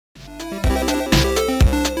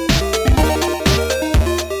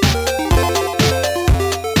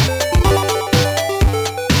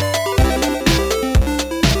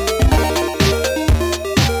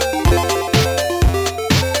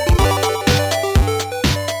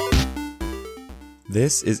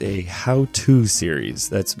This is a how-to series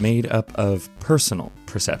that's made up of personal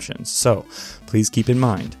perceptions, so please keep in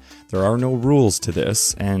mind, there are no rules to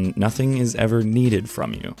this and nothing is ever needed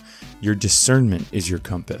from you. Your discernment is your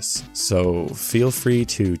compass, so feel free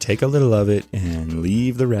to take a little of it and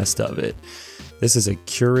leave the rest of it. This is a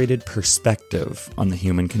curated perspective on the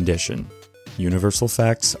human condition. Universal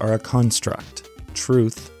facts are a construct.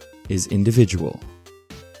 Truth is individual.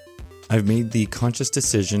 I've made the conscious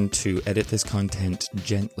decision to edit this content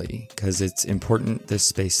gently because it's important this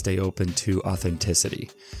space stay open to authenticity.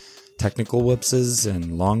 Technical whoopses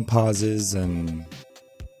and long pauses and...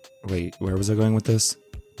 Wait, where was I going with this?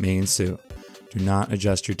 May ensue. Do not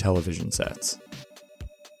adjust your television sets.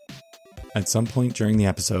 At some point during the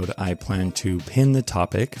episode, I plan to pin the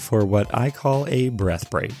topic for what I call a breath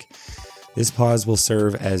break. This pause will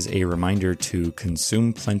serve as a reminder to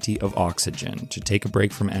consume plenty of oxygen, to take a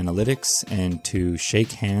break from analytics, and to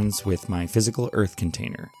shake hands with my physical earth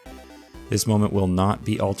container. This moment will not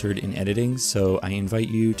be altered in editing, so I invite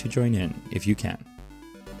you to join in if you can.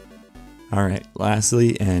 Alright,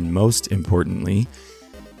 lastly and most importantly,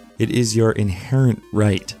 it is your inherent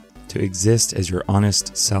right to exist as your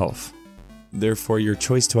honest self. Therefore, your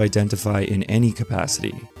choice to identify in any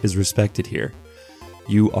capacity is respected here.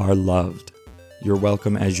 You are loved. You're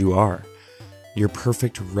welcome as you are. You're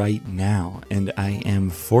perfect right now, and I am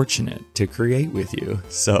fortunate to create with you.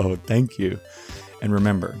 So thank you. And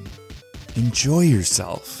remember, enjoy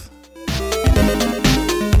yourself.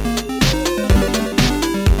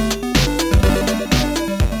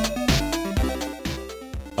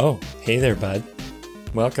 Oh, hey there, bud.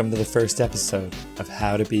 Welcome to the first episode of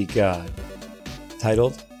How to Be God,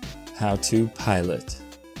 titled How to Pilot.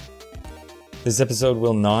 This episode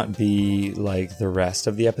will not be like the rest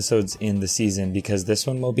of the episodes in the season because this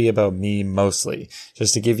one will be about me mostly.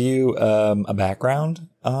 Just to give you a background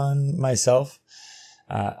on myself,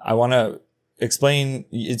 I want to explain,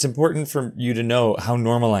 it's important for you to know how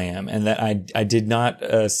normal I am and that I did not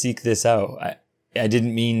seek this out. I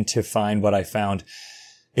didn't mean to find what I found.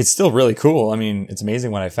 It's still really cool. I mean, it's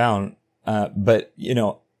amazing what I found. But you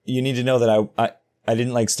know, you need to know that I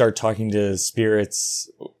didn't like start talking to spirits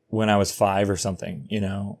when I was 5 or something, you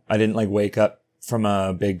know. I didn't like wake up from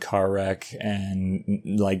a big car wreck and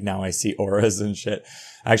like now I see auras and shit.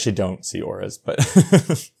 I actually don't see auras, but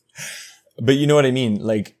but you know what I mean?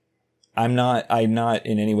 Like I'm not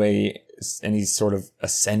in any way any sort of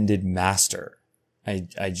ascended master. I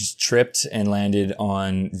just tripped and landed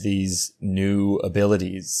on these new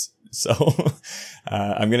abilities. So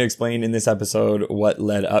I'm going to explain in this episode what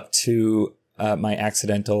led up to my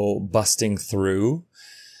accidental busting through.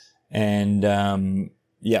 And,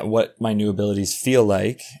 what my new abilities feel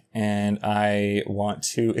like. And I want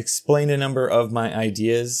to explain a number of my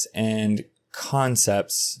ideas and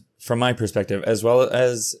concepts from my perspective, as well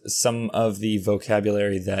as some of the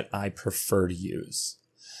vocabulary that I prefer to use.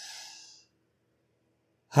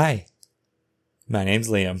 Hi, my name's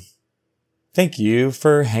Liam. Thank you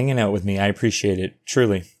for hanging out with me. I appreciate it,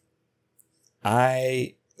 truly.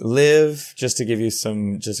 I live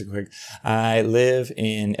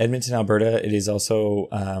in Edmonton, Alberta. It is also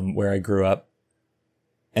where I grew up.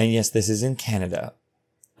 And yes, this is in Canada.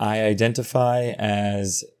 I identify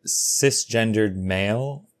as cisgendered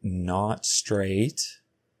male, not straight.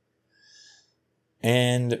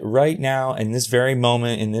 And right now, in this very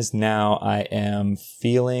moment, in this now, I am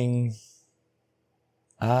feeling,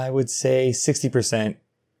 I would say 60%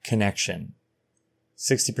 connection.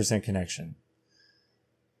 60% connection.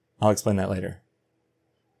 I'll explain that later.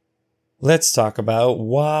 Let's talk about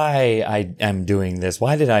why I am doing this.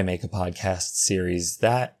 Why did I make a podcast series?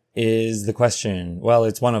 That is the question. Well,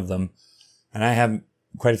 it's one of them. And I have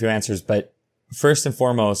quite a few answers. But first and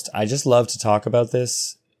foremost, I just love to talk about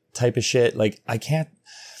this type of shit. Like, I can't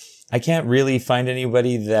really find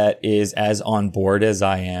anybody that is as on board as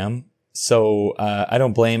I am. So, I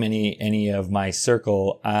don't blame any of my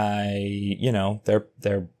circle.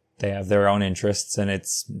 They have their own interests and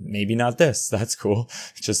it's maybe not this. That's cool.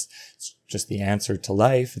 It's just the answer to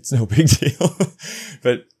life. It's no big deal.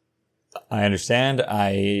 But I understand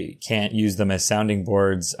I can't use them as sounding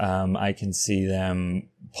boards. I can see them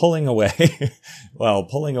pulling away. Well,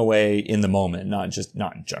 pulling away in the moment, not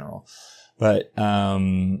in general. But,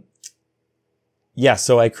 so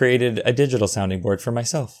I created a digital sounding board for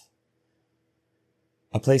myself.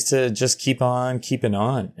 A place to just keep on keeping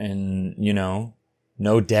on and, you know,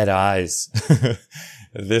 no dead eyes.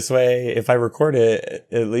 This way, if I record it,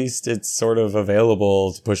 at least it's sort of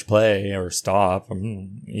available to push play or stop.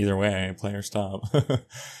 Either way, play or stop.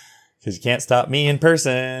 Because you can't stop me in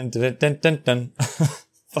person. Dun, dun, dun, dun.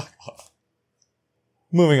 Fuck off.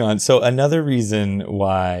 Moving on. So another reason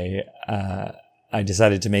why I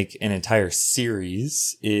decided to make an entire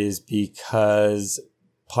series is because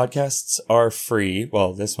podcasts are free.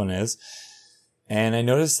 Well, this one is. And I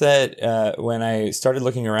noticed that when I started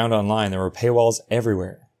looking around online, there were paywalls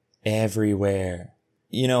everywhere. Everywhere.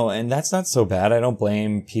 You know, and that's not so bad. I don't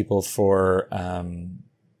blame people for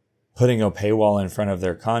putting a paywall in front of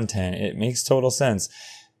their content. It makes total sense.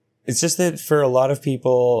 It's just that for a lot of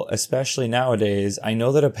people, especially nowadays, I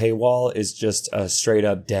know that a paywall is just a straight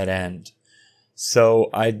up dead end.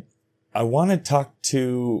 So I want to talk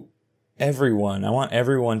to everyone. I want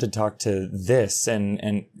everyone to talk to this,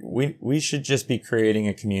 and we should just be creating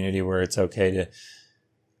a community where it's okay to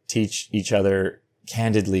teach each other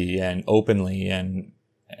candidly and openly and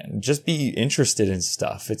just be interested in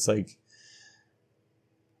stuff. It's like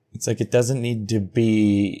it doesn't need to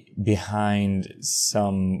be behind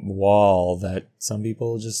some wall that some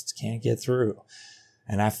people just can't get through.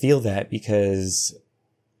 And I feel that because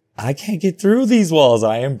I can't get through these walls.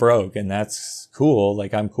 I am broke, and that's cool.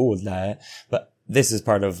 Like, I'm cool with that. But this is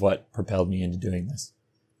part of what propelled me into doing this.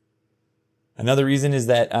 Another reason is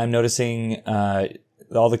that I'm noticing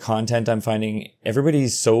all the content I'm finding,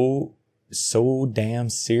 everybody's so damn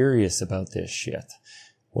serious about this shit.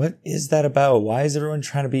 What is that about? Why is everyone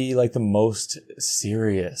trying to be like the most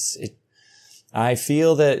serious? I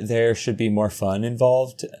feel that there should be more fun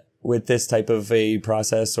involved with this type of a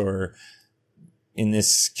process, or in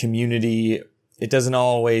this community. It doesn't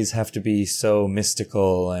always have to be so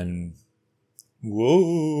mystical and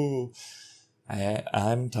whoa,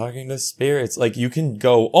 I'm talking to spirits. Like, you can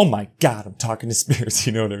go, oh my God, I'm talking to spirits.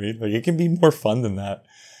 You know what I mean? Like, it can be more fun than that.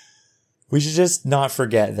 We should just not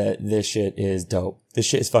forget that this shit is dope. This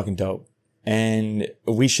shit is fucking dope. And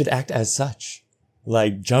we should act as such.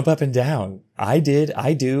 Like, jump up and down. I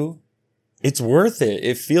do. It's worth it.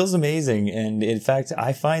 It feels amazing. And in fact,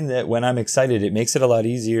 I find that when I'm excited, it makes it a lot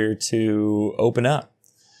easier to open up.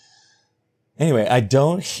 Anyway, I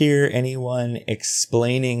don't hear anyone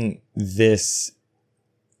explaining this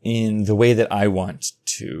in the way that I want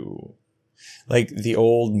to. Like, the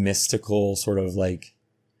old mystical sort of like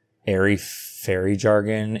airy fairy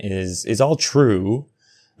jargon is all true.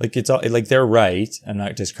 Like, it's all, like, they're right. I'm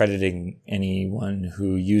not discrediting anyone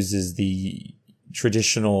who uses the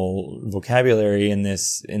traditional vocabulary in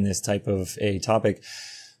this type of a topic.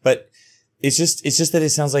 But it's just that it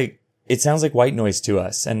sounds like white noise to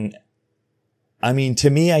us. And I mean,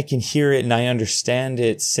 to me, I can hear it and I understand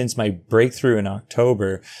it since my breakthrough in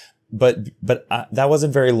October. But that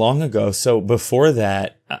wasn't very long ago. So before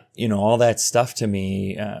that, all that stuff to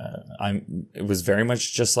me, it was very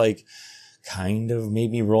much just like, kind of made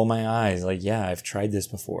me roll my eyes. Like, yeah, I've tried this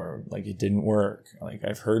before. Like, it didn't work. Like,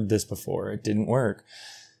 I've heard this before. It didn't work.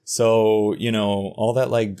 So, all that,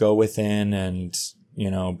 like, go within and,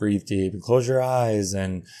 breathe deep and close your eyes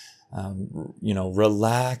and,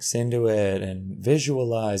 relax into it and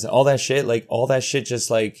visualize all that shit. Like, all that shit just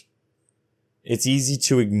like, it's easy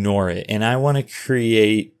to ignore it. And I want to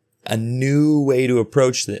create a new way to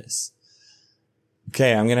approach this.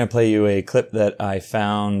 Okay, I'm going to play you a clip that I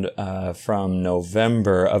found from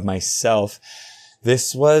November of myself.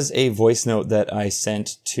 This was a voice note that I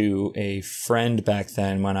sent to a friend back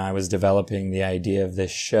then when I was developing the idea of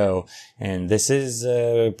this show. And this is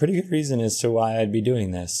a pretty good reason as to why I'd be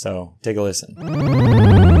doing this. So take a listen.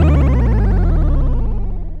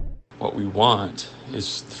 What we want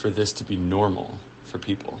is for this to be normal for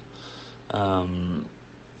people.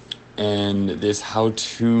 And this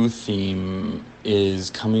how-to theme is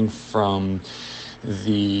coming from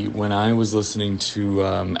when I was listening to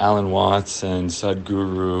Alan Watts and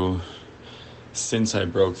Sadhguru since I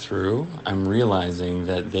broke through, I'm realizing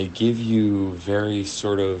that they give you very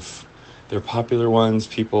sort of, they're popular ones,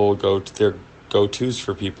 people they're go-tos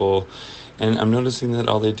for people. And I'm noticing that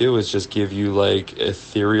all they do is just give you like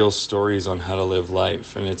ethereal stories on how to live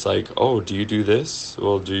life. And it's like, oh, do you do this?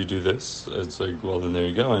 Well, do you do this? It's like, well, then there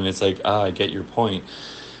you go. And it's like, I get your point.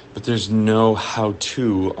 But there's no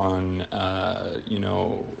how-to on,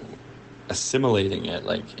 assimilating it,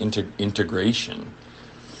 like integration.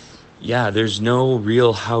 Yeah, there's no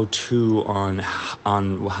real how-to on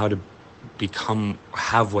how to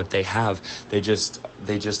have what they have. They just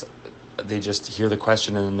hear the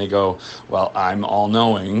question and then they go, well, I'm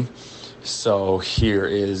all-knowing, so here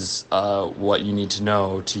is what you need to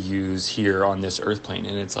know to use here on this earth plane.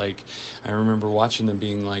 And it's like, I remember watching them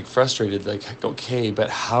being like frustrated, like, okay,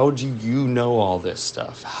 but how do you know all this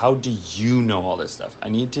stuff? How do you know all this stuff? I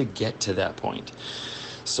need to get to that point.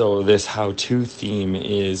 So this how-to theme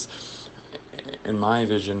is, in my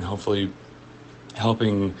vision, hopefully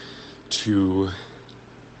helping to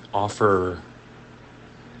offer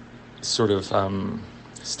sort of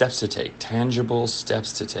steps to take, tangible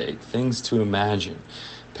steps to take, things to imagine,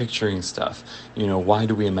 picturing stuff. Why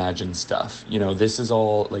do we imagine stuff? This is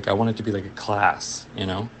all, like, I want it to be like a class,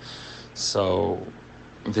 So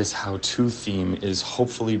this how-to theme is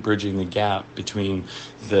hopefully bridging the gap between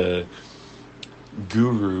the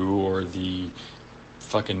guru or the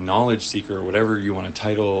fucking knowledge seeker, or whatever you want to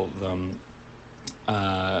title them.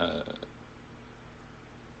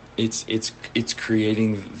 It's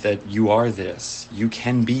creating that you are this, you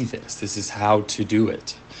can be this is how to do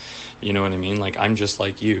it. You know what I mean? Like, I'm just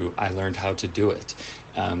like you. I learned how to do it.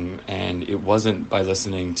 And it wasn't by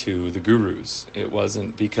listening to the gurus. It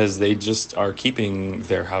wasn't because they just are keeping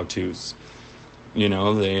their how-tos.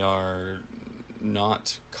 They are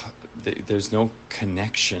not, there's no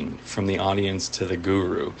connection from the audience to the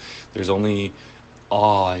guru. There's only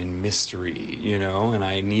awe and mystery, and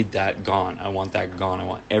I need that gone. I want that gone. I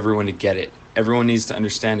want everyone to get it. Everyone needs to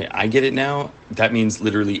understand it. I get it now. That means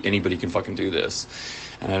literally anybody can fucking do this.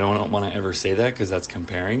 And I don't want to ever say that because that's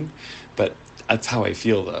comparing, but that's how I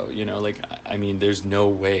feel though. There's no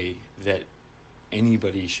way that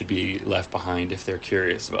anybody should be left behind if they're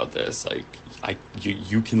curious about this. Like,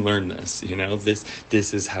 you can learn this,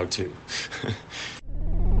 this is how to.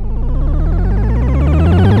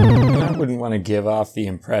 I wouldn't want to give off the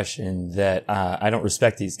impression that I don't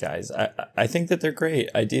respect these guys. I think that they're great.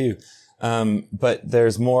 I do. But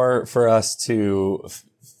there's more for us to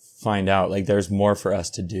find out. Like, there's more for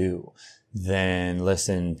us to do than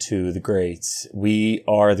listen to the greats. We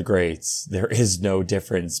are the greats. There is no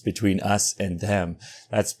difference between us and them.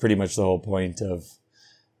 That's pretty much the whole point of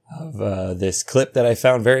this clip that I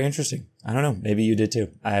found very interesting. I don't know. Maybe you did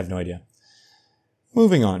too. I have no idea.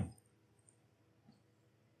 Moving on.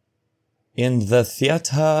 In the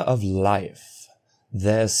theater of life,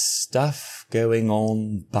 there's stuff going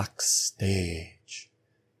on backstage.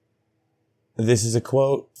 This is a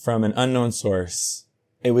quote from an unknown source.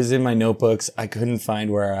 It was in my notebooks. I couldn't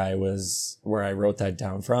find where I wrote that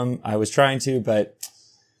down from. I was trying to, but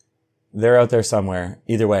they're out there somewhere.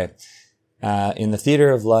 Either way, in the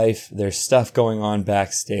theater of life, there's stuff going on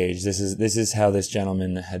backstage. This is how this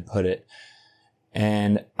gentleman had put it.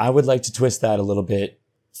 And I would like to twist that a little bit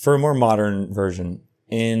for a more modern version.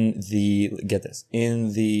 In the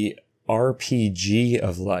RPG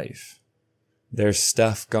of life, there's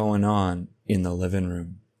stuff going on in the living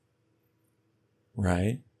room.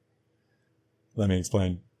 Right? Let me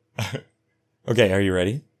explain. Okay, are you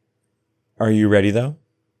ready? Are you ready though?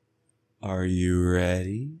 Are you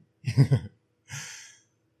ready?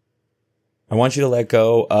 I want you to let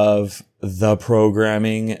go of the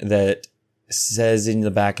programming that says in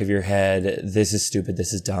the back of your head, this is stupid,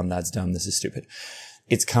 this is dumb, that's dumb, this is stupid.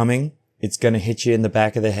 It's coming. It's going to hit you in the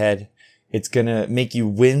back of the head. It's going to make you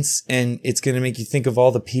wince, and it's going to make you think of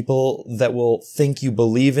all the people that will think you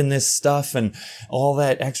believe in this stuff and all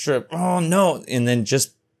that extra, oh no. And then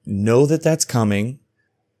just know that that's coming.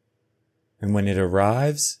 And when it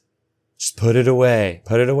arrives, just put it away.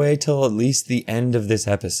 Put it away till at least the end of this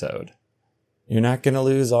episode. You're not going to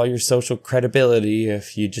lose all your social credibility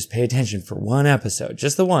if you just pay attention for one episode.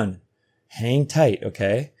 Just the one. Hang tight,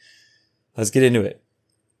 okay? Let's get into it.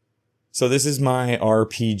 So this is my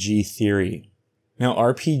RPG theory. Now,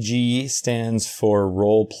 RPG stands for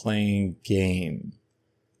role-playing game.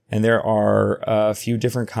 And there are a few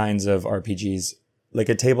different kinds of RPGs. Like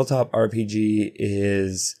a tabletop RPG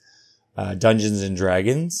is Dungeons and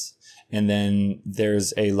Dragons. And then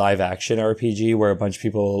there's a live-action RPG where a bunch of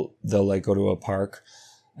people, they'll like go to a park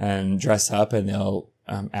and dress up and they'll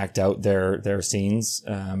act out their scenes.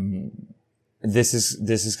 This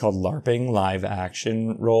is called LARPing, live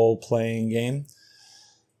action role playing game.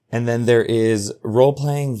 And then there is role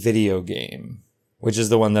playing video game, which is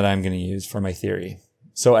the one that I'm going to use for my theory.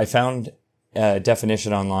 So I found a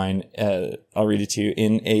definition online. I'll read it to you.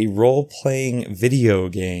 In a role playing video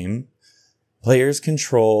game, players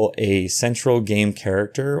control a central game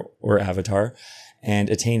character or avatar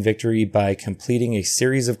and attain victory by completing a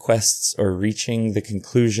series of quests or reaching the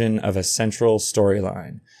conclusion of a central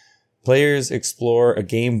storyline. Players explore a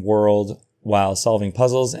game world while solving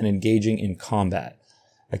puzzles and engaging in combat.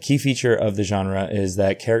 A key feature of the genre is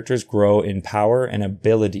that characters grow in power and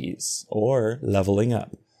abilities, or leveling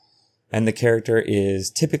up, and the character is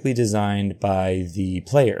typically designed by the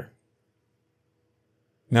player.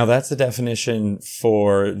 Now that's the definition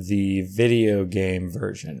for the video game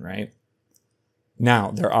version, right?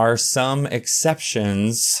 Now, there are some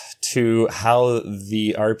exceptions to how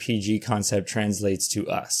the RPG concept translates to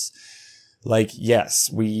us. Like, yes,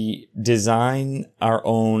 we design our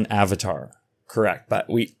own avatar, correct, but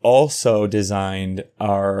we also designed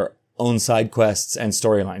our own side quests and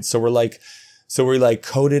storylines. So we're like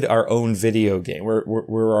coded our own video game.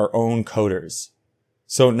 We're our own coders.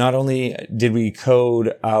 So not only did we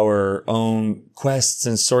code our own quests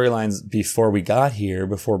and storylines before we got here,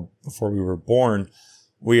 before we were born,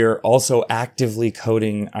 we are also actively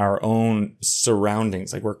coding our own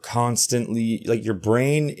surroundings. Like we're constantly, like your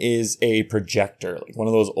brain is a projector, like one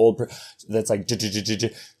of those old, that's like, does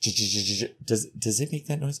it make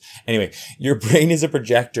that noise? Anyway, your brain is a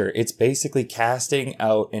projector. It's basically casting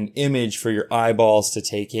out an image for your eyeballs to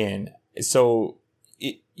take in. So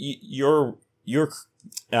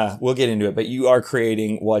we'll get into it, but you are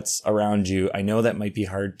creating what's around you. I know that might be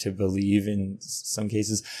hard to believe in some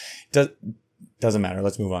cases. Doesn't matter.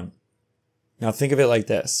 Let's move on. Now think of it like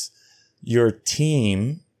this. Your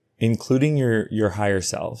team, including your higher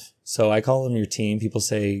self. So I call them your team. People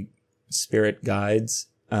say spirit guides.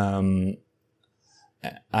 I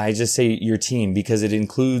just say your team because it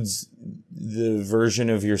includes the version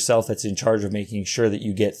of yourself that's in charge of making sure that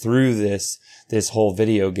you get through this whole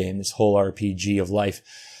video game, this whole RPG of life.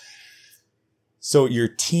 So your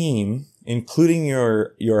team, including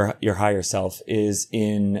your higher self, is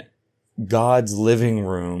in God's living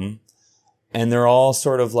room, and they're all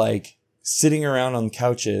sort of like sitting around on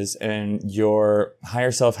couches, and your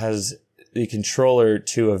higher self has the controller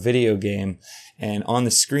to a video game, and on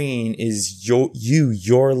the screen is you're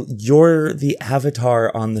the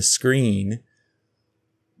avatar on the screen,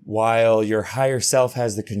 while your higher self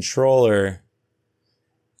has the controller,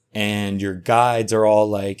 and your guides are all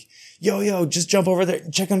like, yo, just jump over there,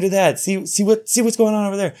 check under that, see what's going on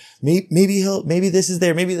over there. Maybe this is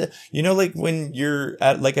there, maybe that, like when you're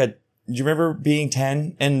at like do you remember being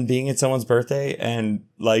 10 and being at someone's birthday and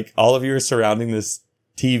like all of you are surrounding this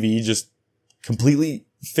TV just completely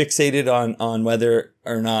fixated on whether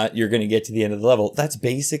or not you're going to get to the end of the level? That's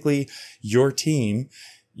basically your team,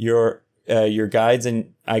 your guides,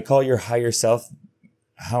 and I call your higher self,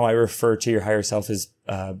 how I refer to your higher self is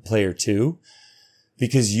player 2,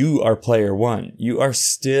 because you are player 1. You are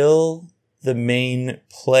still the main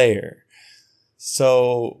player.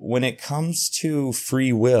 So when it comes to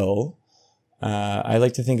free will, I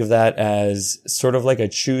like to think of that as sort of like a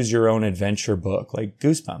choose your own adventure book, like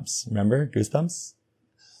Goosebumps. Remember Goosebumps?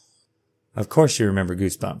 Of course you remember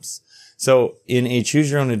Goosebumps. So in a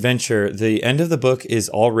choose your own adventure, the end of the book is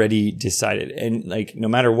already decided. And like, no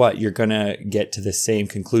matter what, you're going to get to the same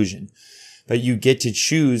conclusion, but you get to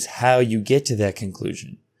choose how you get to that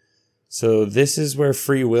conclusion. So this is where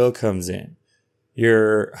free will comes in.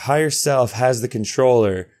 Your higher self has the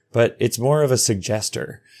controller, but it's more of a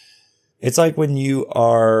suggester. It's like when you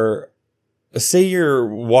are, say you're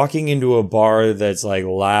walking into a bar that's like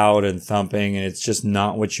loud and thumping and it's just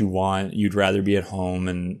not what you want. You'd rather be at home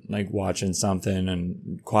and like watching something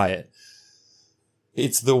and quiet.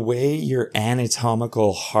 It's the way your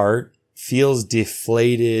anatomical heart feels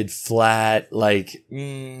deflated, flat, like,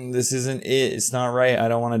 this isn't it. It's not right. I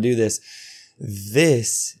don't want to do this.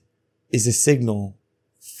 This is a signal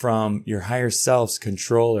from your higher self's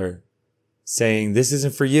controller saying, this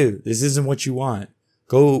isn't for you. This isn't what you want.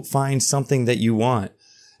 Go find something that you want.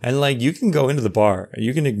 And like, you can go into the bar.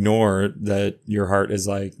 You can ignore that your heart is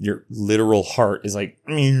like, your literal heart is like,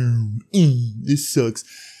 this sucks.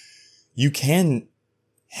 You can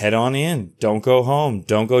head on in. Don't go home.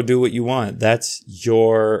 Don't go do what you want. That's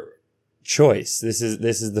your choice. This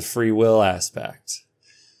is the free will aspect.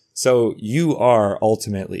 So you are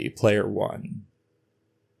ultimately player 1.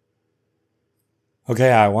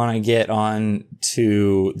 Okay, I want to get on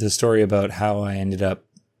to the story about how I ended up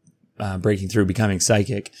breaking through, becoming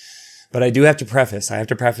psychic. But I do have to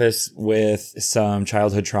preface with some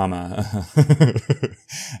childhood trauma.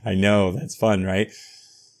 I know, that's fun, right?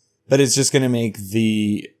 But it's just going to make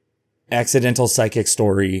the accidental psychic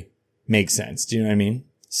story make sense. Do you know what I mean?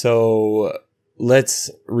 So let's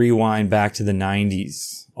rewind back to the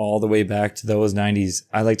 90s, all the way back to those 90s.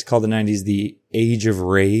 I like to call the 90s the age of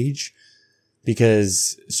rage,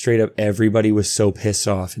 because straight up everybody was so pissed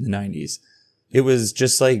off in the 90s. It was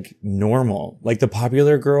just like normal. Like the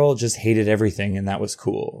popular girl just hated everything and that was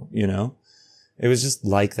cool, It was just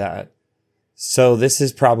like that. So this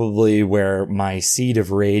is probably where my seed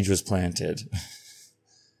of rage was planted.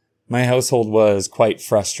 My household was quite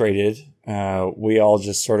frustrated. We all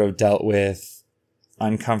just sort of dealt with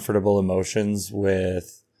uncomfortable emotions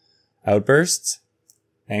with outbursts,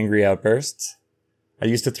 angry outbursts. I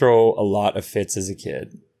used to throw a lot of fits as a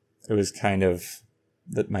kid. It was kind of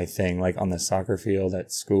my thing, like on the soccer field,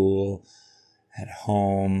 at school, at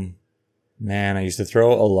home. Man, I used to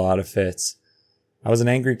throw a lot of fits. I was an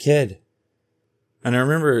angry kid. And I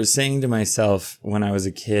remember saying to myself when I was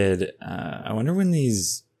a kid, I wonder when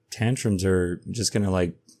these tantrums are just going to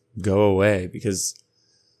like go away because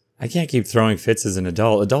I can't keep throwing fits as an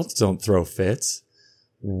adult. Adults don't throw fits.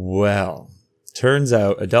 Well, turns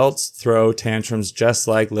out adults throw tantrums just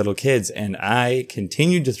like little kids. And I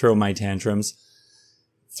continued to throw my tantrums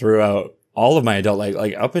throughout all of my adult life,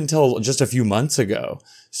 like up until just a few months ago,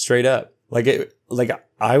 straight up. It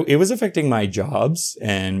was affecting my jobs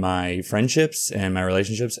and my friendships and my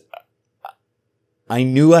relationships. I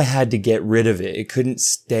knew I had to get rid of it. It couldn't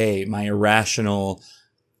stay. My irrational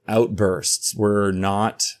outbursts were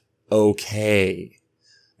not okay.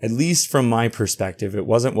 At least from my perspective, it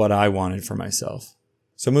wasn't what I wanted for myself.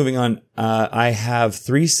 So moving on, I have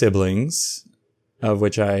 3 siblings, of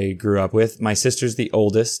which I grew up with. My sister's the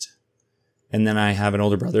oldest, and then I have an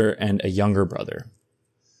older brother and a younger brother.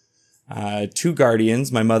 2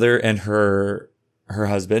 guardians, my mother and her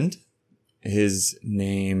husband. His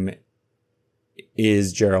name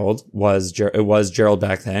is Gerald. It was Gerald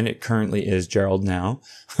back then. It currently is Gerald now.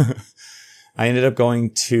 I ended up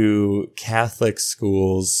going to Catholic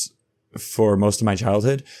schools for most of my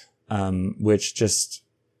childhood, which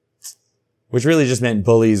really just meant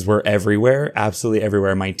bullies were everywhere, absolutely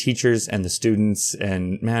everywhere. My teachers and the students,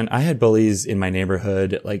 and man, I had bullies in my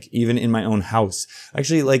neighborhood, like even in my own house.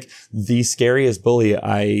 Actually, like the scariest bully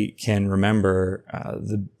I can remember,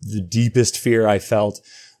 the deepest fear I felt,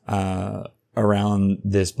 around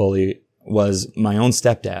this bully was my own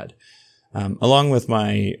stepdad. Along with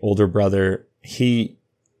my older brother, I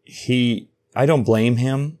don't blame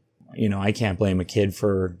him. You know, I can't blame a kid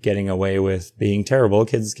for getting away with being terrible.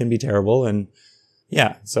 Kids can be terrible. And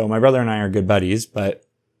yeah, so my brother and I are good buddies. But,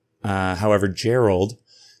 however, Gerald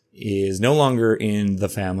is no longer in the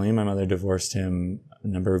family. My mother divorced him a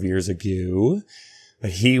number of years ago.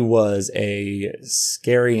 But he was a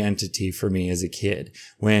scary entity for me as a kid.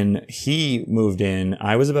 When he moved in,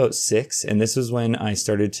 I was about 6. And this was when I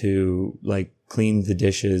started to like clean the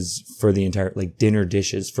dishes for the entire, like dinner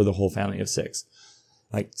dishes for the whole family of 6.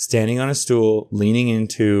 Like standing on a stool, leaning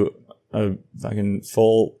into a fucking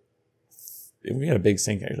full, we had a big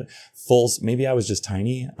sink actually. Maybe I was just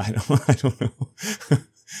tiny. I don't know.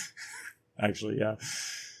 Actually, yeah.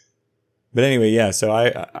 But anyway, yeah. So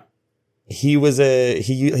he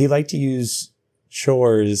liked to use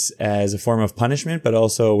chores as a form of punishment, but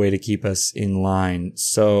also a way to keep us in line.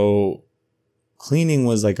 So cleaning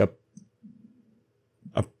was like a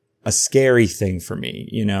scary thing for me,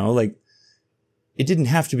 you know, like it didn't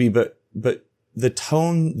have to be, but the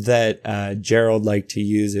tone that, Gerald liked to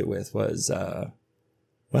use it with was,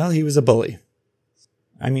 he was a bully.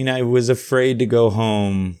 I mean, I was afraid to go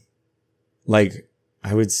home, like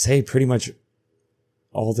I would say pretty much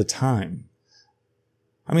all the time.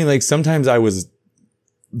 I mean, like sometimes I was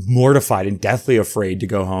mortified and deathly afraid to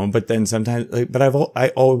go home, but then sometimes,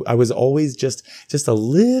 I was always just a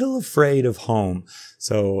little afraid of home.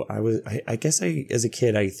 So I guess as a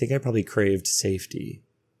kid, I think I probably craved safety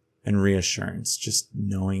and reassurance, just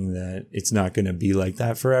knowing that it's not going to be like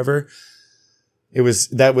that forever.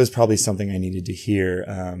 That was probably something I needed to hear.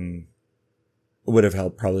 Would have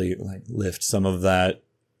helped probably like lift some of that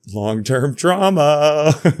long-term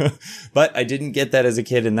trauma. But I didn't get that as a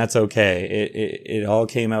kid, and that's okay. It all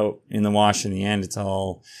came out in the wash in the end.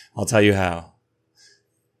 I'll tell you how.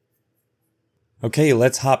 Okay,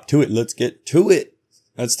 let's hop to it. Let's get to it.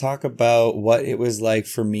 Let's talk about what it was like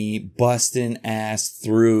for me busting ass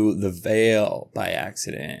through the veil by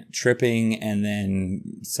accident, tripping, and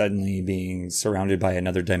then suddenly being surrounded by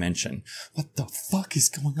another dimension. What the fuck is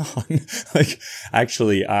going on? Like,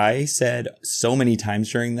 actually, I said so many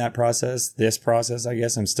times during this process, I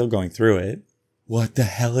guess I'm still going through it. What the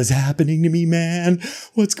hell is happening to me, man?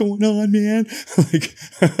 What's going on, man? Like,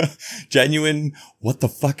 genuine, what the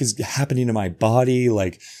fuck is happening to my body?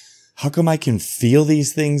 Like, how come I can feel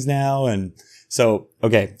these things now? And so,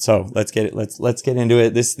 okay, so let's get into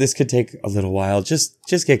it. This could take a little while. Just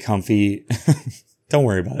get comfy. Don't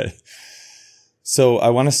worry about it. So I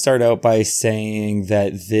want to start out by saying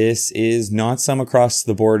that this is not some across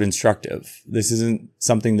the board instructive. This isn't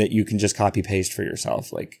something that you can just copy paste for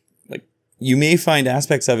yourself. Like you may find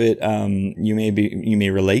aspects of it. You may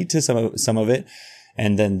relate to some of it,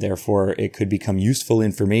 and then therefore it could become useful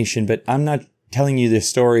information, but I'm not telling you this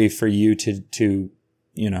story for you to,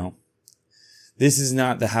 you know, this is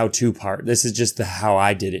not the how-to part. This is just the how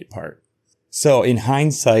I did it part. So in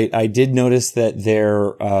hindsight, I did notice that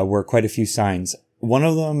there were quite a few signs. One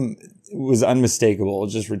of them was unmistakable,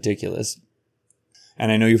 just ridiculous.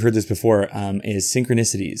 And I know you've heard this before, is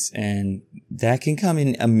synchronicities. And that can come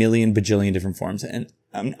in a million bajillion different forms. And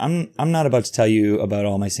I'm not about to tell you about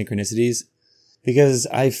all my synchronicities, because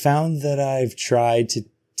I found that I've tried to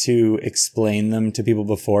to explain them to people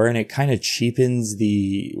before, and it kind of cheapens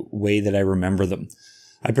the way that I remember them.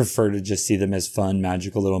 I prefer to just see them as fun,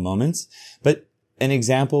 magical little moments. But an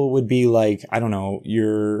example would be like, I don't know,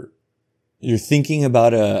 you're thinking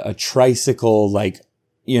about a tricycle, like,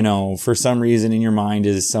 you know, for some reason in your mind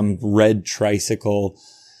is some red tricycle,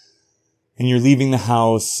 and you're leaving the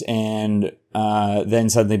house, and then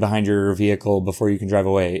suddenly behind your vehicle before you can drive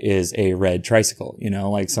away is a red tricycle, you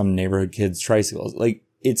know, like some neighborhood kid's tricycles. Like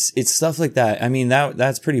it's stuff like that. I mean,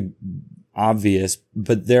 that's pretty obvious,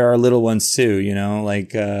 but there are little ones too, you know,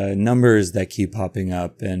 like numbers that keep popping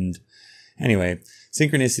up. And anyway,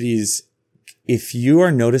 synchronicities, if you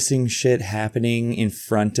are noticing shit happening in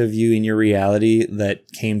front of you in your reality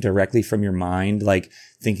that came directly from your mind, like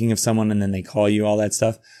thinking of someone and then they call you, all that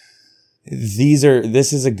stuff,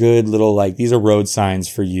 this is a good little, like, these are road signs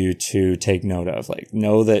for you to take note of. Like,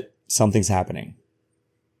 know that something's happening.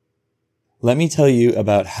 Let me tell you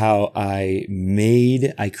about how I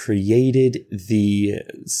created the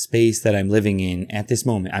space that I'm living in at this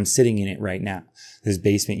moment. I'm sitting in it right now. This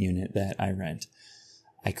basement unit that I rent.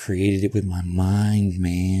 I created it with my mind,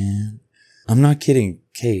 man. I'm not kidding.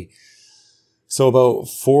 Okay. So about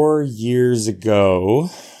 4 years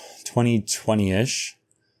ago, 2020-ish,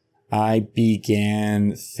 I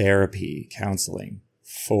began therapy, counseling,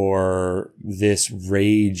 for this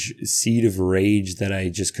seed of rage that I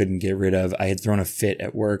just couldn't get rid of. I had thrown a fit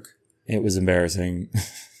at work. It was embarrassing.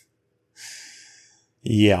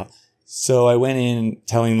 Yeah. So I went in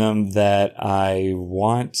telling them that I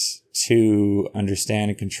want to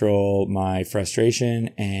understand and control my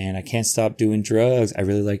frustration, and I can't stop doing drugs. I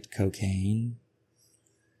really liked cocaine.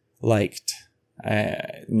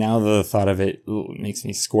 Now the thought of it makes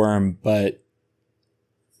me squirm, but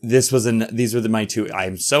these were my two.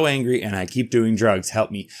 I'm so angry and I keep doing drugs. Help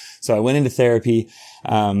me. So I went into therapy.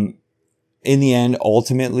 In the end,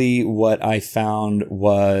 ultimately, what I found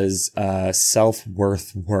was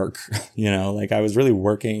self-worth work. You know, like I was really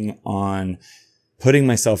working on putting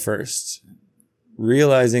myself first,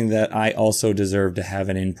 realizing that I also deserve to have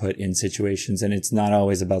an input in situations, and it's not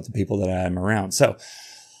always about the people that I'm around. So,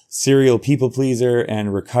 serial people pleaser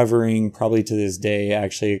and recovering, probably to this day.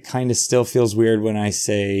 Actually, it kind of still feels weird when I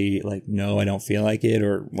say, like, no, I don't feel like it,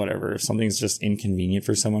 or whatever. If something's just inconvenient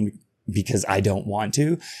for someone because I don't want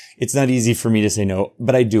to, it's not easy for me to say no,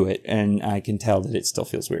 but I do it, and I can tell that it still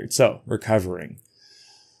feels weird. So, recovering.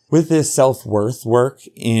 With this self-worth work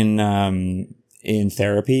in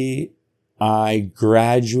therapy, I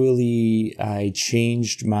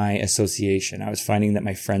changed my association. I was finding that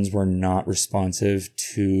my friends were not responsive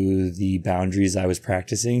to the boundaries I was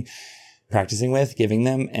practicing with, giving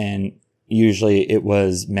them. And usually it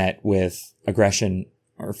was met with aggression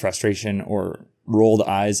or frustration or rolled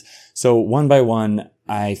eyes. So one by one,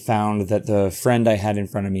 I found that the friend I had in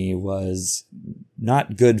front of me was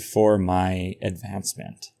not good for my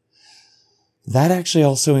advancement. That actually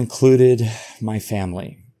also included my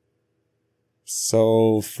family.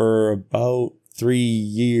 So for over about 3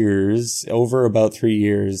 years,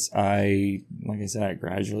 I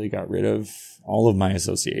gradually got rid of all of my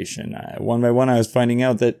association. One by one, I was finding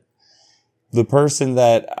out that the person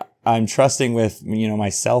that I'm trusting with, you know,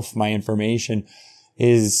 myself, my information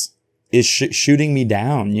is shooting me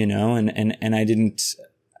down, you know, and I didn't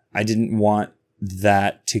want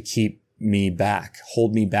that to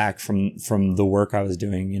hold me back from the work I was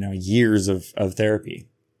doing, you know, years of therapy.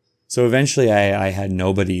 So eventually I had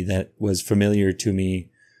nobody that was familiar to me,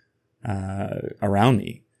 around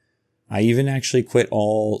me. I even actually quit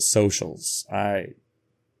all socials. I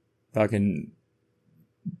fucking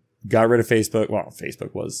got rid of Facebook. Well,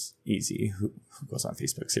 Facebook was easy. Who goes on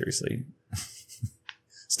Facebook? Seriously.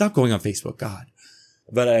 Stop going on Facebook. God.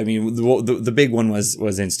 But I mean, the big one was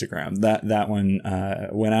Instagram. That one,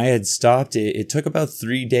 when I had stopped it took about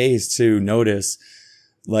 3 days to notice.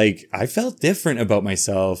 Like, I felt different about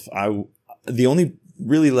myself. The only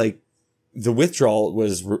really, like, the withdrawal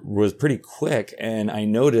was pretty quick. And I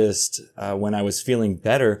noticed, when I was feeling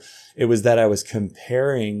better, it was that I was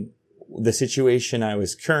comparing the situation I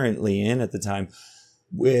was currently in at the time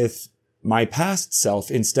with my past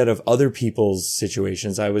self instead of other people's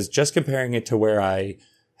situations. I was just comparing it to where I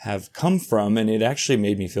have come from. And it actually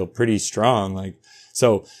made me feel pretty strong. Like,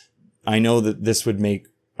 so I know that this would make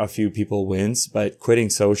a few people wince, but quitting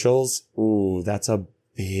socials, ooh, that's a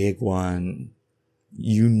big one.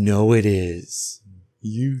 You know it is.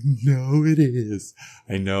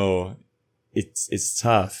 I know. It's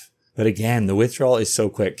tough. But again, the withdrawal is so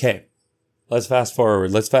quick. Okay. Let's fast forward.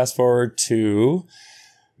 Let's fast forward to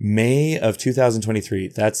May of 2023.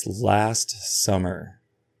 That's last summer.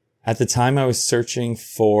 At the time I was searching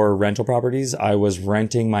for rental properties, I was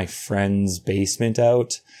renting my friend's basement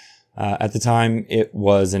out. At the time, it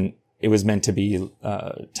was meant to be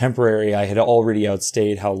temporary. I had already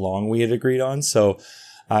outstayed how long we had agreed on, so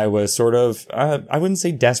I was sort of, I wouldn't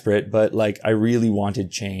say desperate, but like I really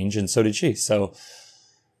wanted change, and so did she. So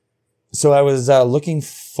I was looking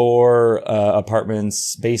for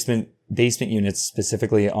apartments, basement units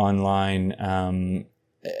specifically online,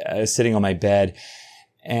 sitting on my bed.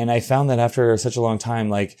 And I found that after such a long time,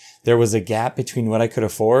 like there was a gap between what I could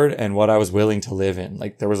afford and what I was willing to live in.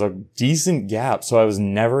 Like there was a decent gap. So I was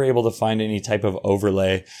never able to find any type of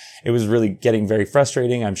overlay. It was really getting very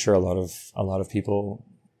frustrating. I'm sure a lot of people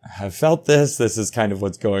have felt this. This is kind of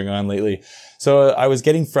what's going on lately. So I was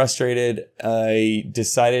getting frustrated. I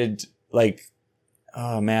decided like,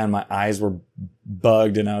 oh man, my eyes were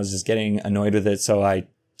bugged and I was just getting annoyed with it. So I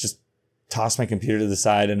just tossed my computer to the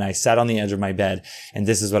side and I sat on the edge of my bed, and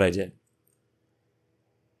this is what I did.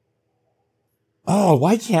 Oh,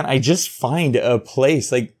 why can't I just find a place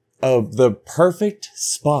like the perfect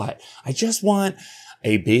spot? I just want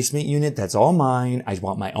a basement unit that's all mine. I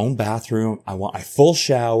want my own bathroom. I want a full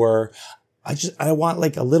shower. I want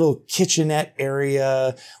like a little kitchenette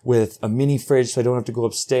area with a mini fridge so I don't have to go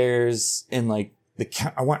upstairs, and like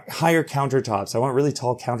I want higher countertops. I want really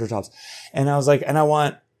tall countertops. And I was like, and I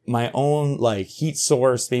want my own like heat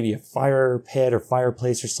source, maybe a fire pit or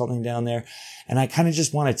fireplace or something down there. And I kind of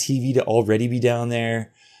just want a TV to already be down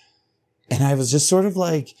there. And I was just sort of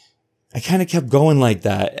like, I kind of kept going like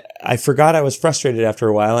that. I forgot I was frustrated after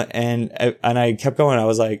a while, and I kept going. I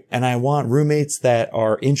was like, and I want roommates that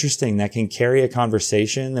are interesting, that can carry a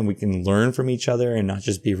conversation, and we can learn from each other and not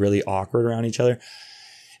just be really awkward around each other.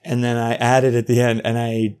 And then I added at the end, and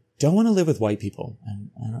I don't want to live with white people.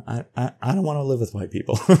 I don't want to live with white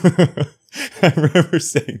people. I remember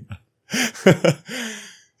saying that.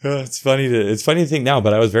 It's funny to think now,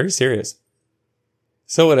 but I was very serious.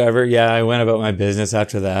 So whatever. Yeah, I went about my business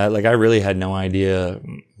after that. Like I really had no idea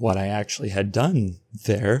what I actually had done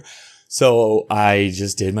there. So I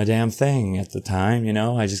just did my damn thing at the time.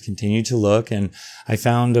 I just continued to look, and I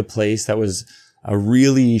found a place that was a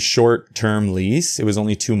really short-term lease. It was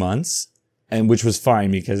only 2 months. And which was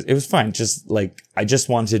fine because it was fine. Just like, I just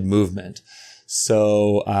wanted movement.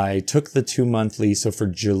 So I took the 2-month lease. So for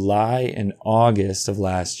July and August of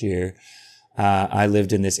last year, I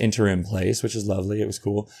lived in this interim place, which is lovely. It was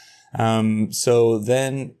cool. So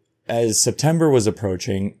then as September was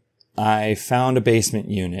approaching, I found a basement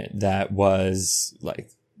unit that was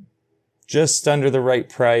like just under the right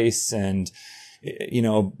price. And,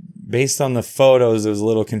 based on the photos, it was a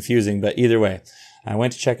little confusing, but either way, I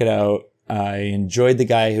went to check it out. I enjoyed the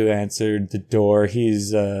guy who answered the door.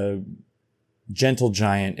 He's a gentle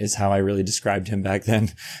giant is how I really described him back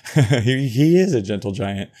then. He is a gentle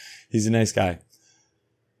giant. He's a nice guy.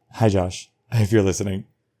 Hi, Josh. If you're listening.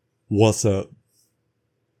 What's up?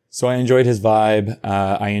 So I enjoyed his vibe.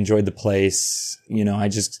 I enjoyed the place. I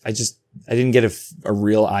didn't get a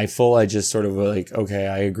real eyeful. I just sort of like, okay,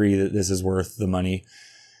 I agree that this is worth the money.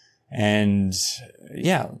 And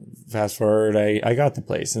yeah, fast forward, I got the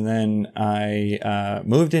place, and then I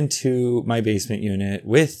moved into my basement unit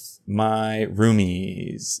with my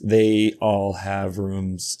roomies. They all have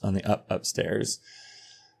rooms on the upstairs,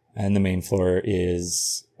 and the main floor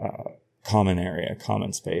is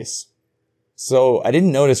common space. So I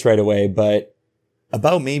didn't notice right away, but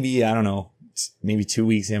about maybe, I don't know, maybe 2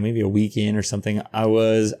 weeks in, maybe a week in or something, I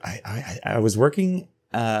was working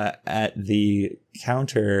at the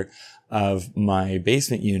counter of my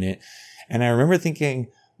basement unit, and I remember thinking,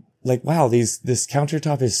 like, wow, this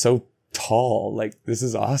countertop is so tall. Like, this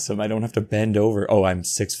is awesome. I don't have to bend over. Oh, I'm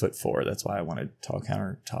 6'4". That's why I wanted tall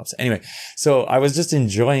countertops. Anyway, so I was just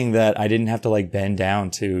enjoying that I didn't have to like bend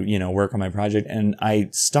down to, work on my project. And I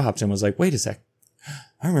stopped and was like, wait a sec.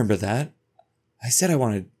 I remember that. I said I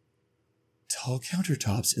wanted tall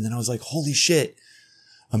countertops. And then I was like, holy shit.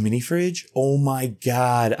 A mini fridge? Oh my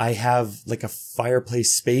God. I have like a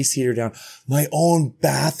fireplace space heater down. My own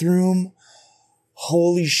bathroom?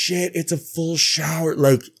 Holy shit. It's a full shower.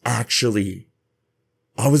 Like, actually,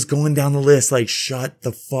 I was going down the list like, shut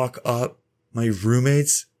the fuck up. My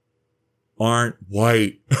roommates aren't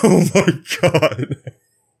white. Oh my God.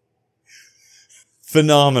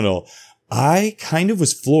 Phenomenal. I kind of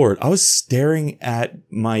was floored. I was staring at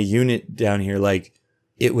my unit down here like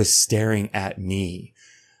it was staring at me.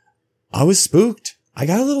 I was spooked. I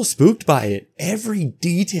got a little spooked by it. Every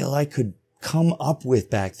detail I could come up with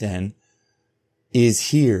back then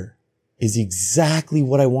is exactly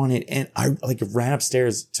what I wanted. And I like ran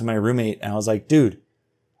upstairs to my roommate and I was like, dude,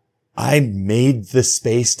 I made the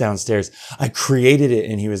space downstairs. I created it.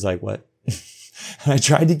 And he was like, what? And I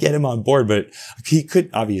tried to get him on board, but he could,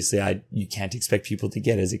 obviously, you can't expect people to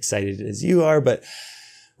get as excited as you are. But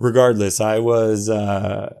regardless, I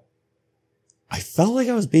felt like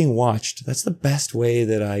I was being watched. That's the best way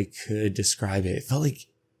that I could describe it. It felt like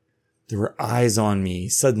there were eyes on me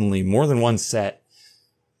suddenly, more than one set.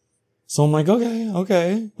 So I'm like,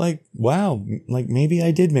 okay. Like, wow. Like, maybe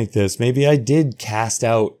I did make this. Maybe I did cast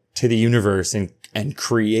out to the universe and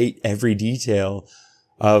create every detail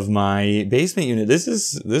of my basement unit. This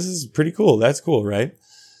is pretty cool. That's cool, right?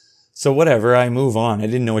 So whatever, I move on. I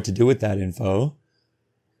didn't know what to do with that info.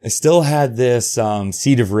 I still had this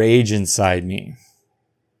seed of rage inside me,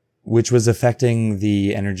 which was affecting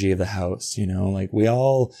the energy of the house. Like we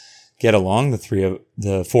all get along,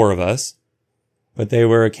 the four of us, but they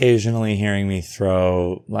were occasionally hearing me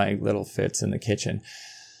throw like little fits in the kitchen.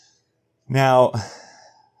 Now,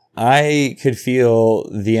 I could feel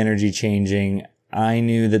the energy changing. I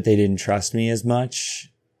knew that they didn't trust me as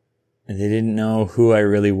much. They didn't know who I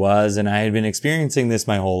really was, and I had been experiencing this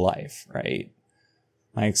my whole life, right?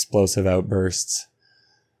 My explosive outbursts.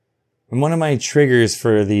 And one of my triggers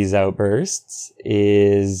for these outbursts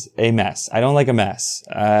is a mess. I don't like a mess.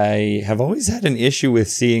 I have always had an issue with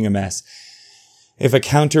seeing a mess. If a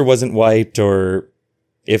counter wasn't wiped, or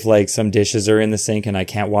if like some dishes are in the sink and I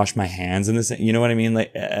can't wash my hands in the sink, you know what I mean?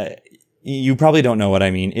 Like, you probably don't know what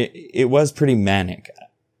I mean. It was pretty manic.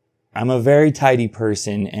 I'm a very tidy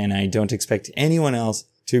person, and I don't expect anyone else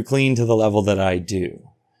to clean to the level that I do.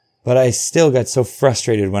 But I still got so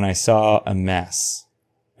frustrated when I saw a mess.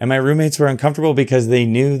 And my roommates were uncomfortable because they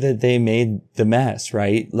knew that they made the mess,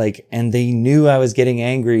 right? Like, and they knew I was getting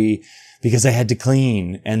angry because I had to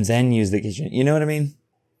clean and then use the kitchen. You know what I mean?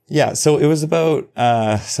 Yeah. So it was about,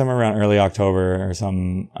 somewhere around early October or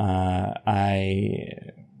something. I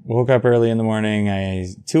woke up early in the morning.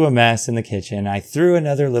 To a mess in the kitchen. I threw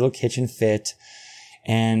another little kitchen fit.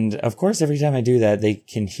 And of course, every time I do that, they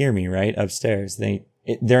can hear me, right? Upstairs.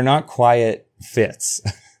 They're not quiet fits.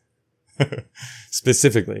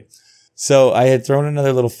 Specifically. So I had thrown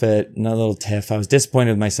another little fit, another little tiff. I was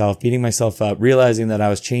disappointed with myself, beating myself up, realizing that I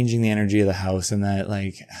was changing the energy of the house and that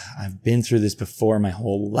like I've been through this before my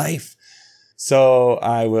whole life. So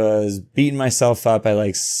I was beating myself up. I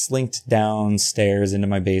like slinked downstairs into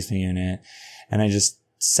my basement unit, and I just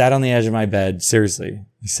sat on the edge of my bed. Seriously,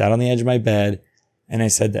 I sat on the edge of my bed and I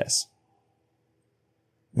said this.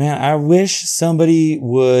 Man, I wish somebody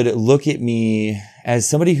would look at me as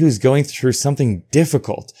somebody who's going through something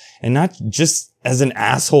difficult and not just as an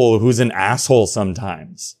asshole who's an asshole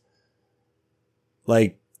sometimes.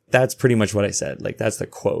 Like, that's pretty much what I said. Like, that's the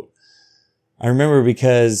quote. I remember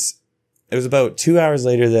because it was about 2 hours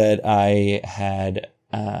later that I had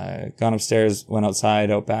gone upstairs, went outside,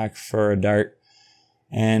 out back for a dart.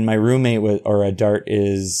 And my roommate a dart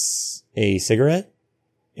is a cigarette.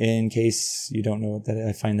 In case you don't know what that is,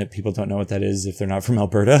 I find that people don't know what that is if they're not from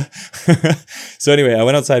Alberta. So anyway, I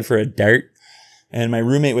went outside for a dart, and my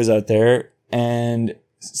roommate was out there. And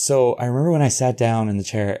so I remember when I sat down in the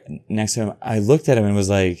chair next to him, I looked at him and was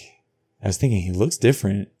like, I was thinking, he looks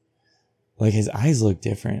different. Like his eyes look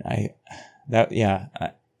different. That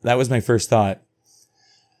was my first thought.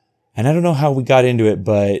 And I don't know how we got into it,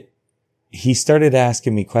 but he started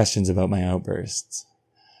asking me questions about my outbursts.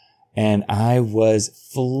 And I was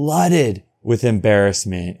flooded with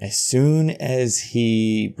embarrassment as soon as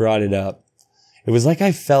he brought it up. It was like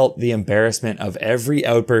I felt the embarrassment of every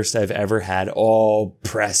outburst I've ever had all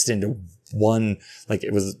pressed into one, like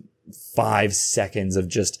it was 5 seconds of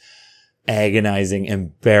just agonizing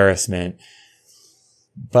embarrassment.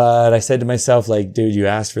 But I said to myself, like, dude, you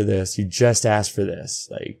asked for this. You just asked for this.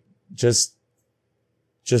 Like, just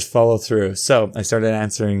follow through. So I started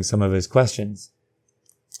answering some of his questions.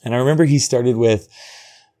 And I remember he started with,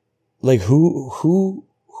 like, who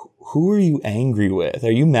are you angry with?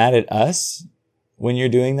 Are you mad at us when you're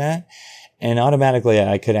doing that? And automatically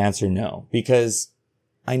I could answer no, because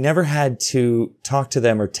I never had to talk to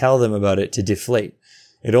them or tell them about it to deflate.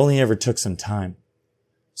 It only ever took some time.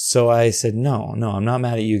 So I said, no, I'm not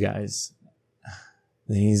mad at you guys.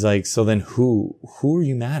 And he's like, so then who are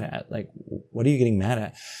you mad at? Like, what are you getting mad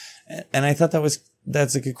at? And I thought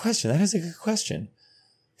that's a good question. That is a good question.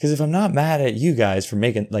 Because if I'm not mad at you guys for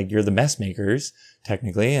making, like, you're the mess makers,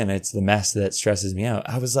 technically, and it's the mess that stresses me out,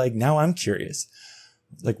 I was like, now I'm curious.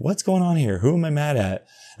 Like, what's going on here? Who am I mad at?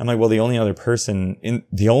 I'm like, well, the only person in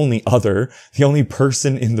the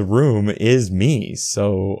room is me.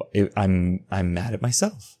 So I'm mad at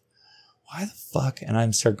myself. Why the fuck? And I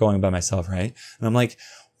start going by myself, right? And I'm like,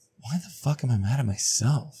 why the fuck am I mad at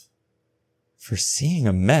myself? for seeing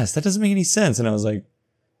a mess. That doesn't make any sense. And I was like,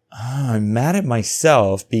 I'm mad at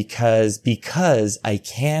myself because I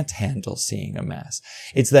can't handle seeing a mess.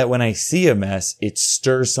 It's that when I see a mess, it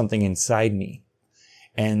stirs something inside me.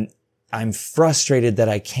 And I'm frustrated that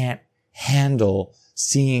I can't handle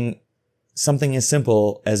seeing something as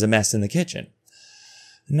simple as a mess in the kitchen.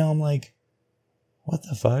 And now I'm like, what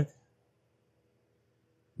the fuck?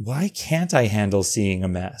 Why can't I handle seeing a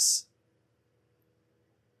mess?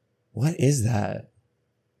 What is that?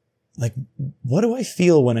 Like, what do I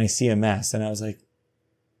feel when I see a mess? And I was like,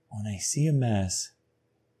 when I see a mess,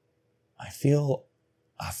 I feel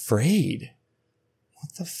afraid.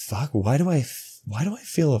 What the fuck? Why do I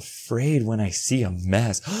feel afraid when I see a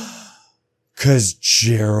mess? 'Cause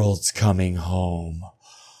Gerald's coming home.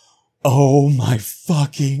 Oh my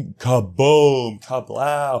fucking kaboom,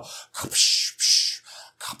 kablow.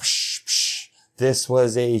 This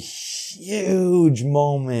was a huge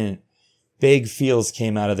moment. Big feels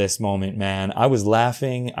came out of this moment, man. I was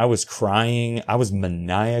laughing. I was crying. I was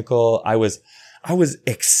maniacal. I was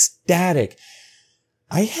ecstatic.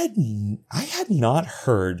 I had not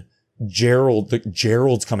heard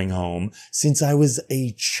Gerald's coming home since I was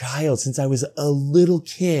a child, since I was a little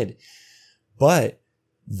kid. But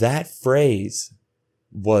that phrase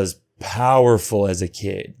was powerful as a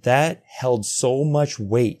kid. That held so much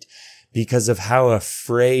weight because of how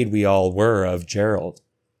afraid we all were of Gerald.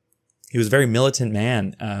 He was a very militant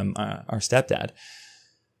man, our stepdad.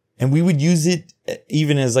 And we would use it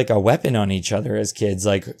even as like a weapon on each other as kids.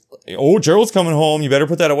 Like, oh, Gerald's coming home. You better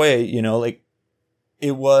put that away. You know, like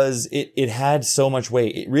it had so much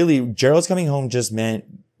weight. It really, Gerald's coming home just meant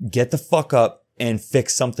get the fuck up and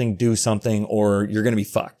fix something, do something, or you're going to be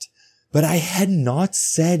fucked. But I had not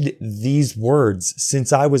said these words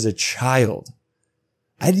since I was a child.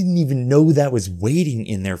 I didn't even know that was waiting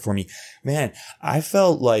in there for me. Man, I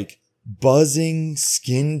felt like buzzing,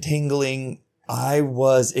 skin tingling. I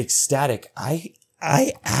was ecstatic. I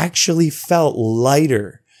actually felt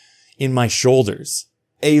lighter in my shoulders.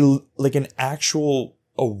 Like an actual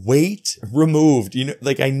weight removed. You know,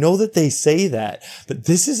 like I know that they say that, but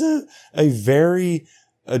this is a very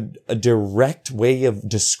direct way of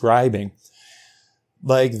describing.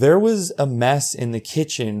 Like there was a mess in the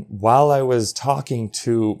kitchen while I was talking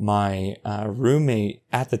to my roommate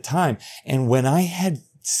at the time. And when I had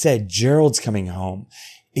said Gerald's coming home,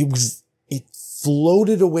 it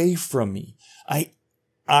floated away from me.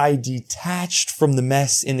 I detached from the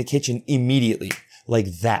mess in the kitchen immediately,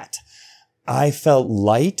 like that. I felt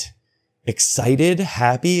light, excited,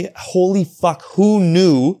 happy. Holy fuck, who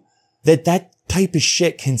knew that type of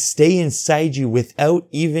shit can stay inside you without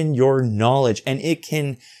even your knowledge, and it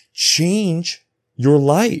can change your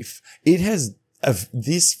life. It has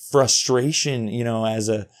this frustration, you know, as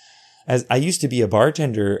I used to be a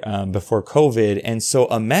bartender before COVID, and so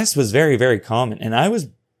a mess was very, very common, and I was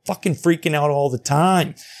fucking freaking out all the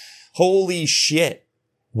time. Holy shit.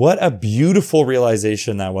 What a beautiful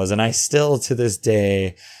realization that was. And I still to this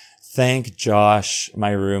day thank Josh, my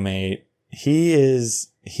roommate.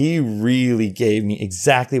 He really gave me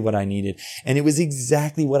exactly what I needed. And it was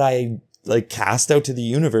exactly what I cast out to the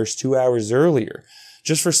universe 2 hours earlier.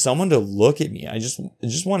 Just for someone to look at me. I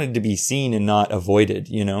just wanted to be seen and not avoided,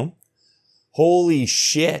 you know? Holy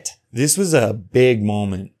shit. This was a big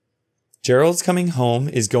moment. Gerald's Coming Home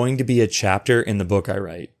is going to be a chapter in the book I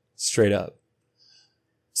write. Straight up.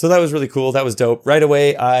 So that was really cool. That was dope. Right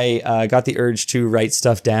away, I got the urge to write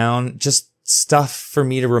stuff down. Just stuff for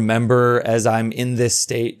me to remember as I'm in this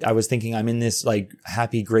state. I was thinking I'm in this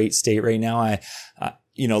happy, great state right now.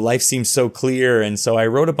 Life seems so clear. And so I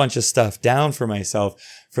wrote a bunch of stuff down for myself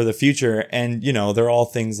for the future. And, they're all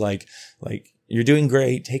things like you're doing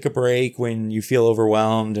great. Take a break when you feel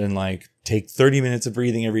overwhelmed and take 30 minutes of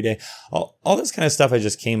breathing every day. All this kind of stuff I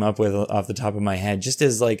just came up with off the top of my head, just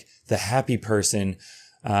as the happy person,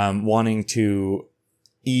 wanting to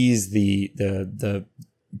ease the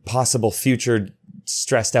possible future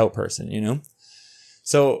stressed out person,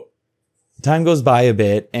 So time goes by a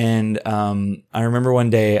bit, and I remember one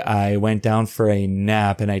day I went down for a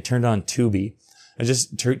nap and I turned on Tubi.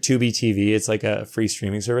 Tubi TV. It's like a free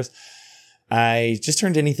streaming service. I just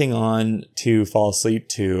turned anything on to fall asleep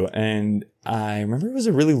to, and I remember it was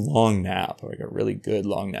a really long nap, like a really good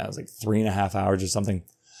long nap. It was 3.5 hours or something.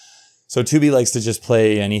 So Tubi likes to just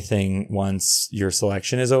play anything once your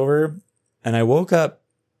selection is over. And I woke up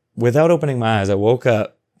without opening my eyes. I woke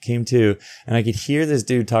up, came to, and I could hear this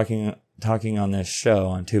dude talking on this show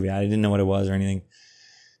on Tubi. I didn't know what it was or anything.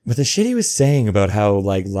 But the shit he was saying about how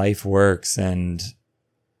life works, and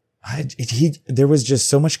there was just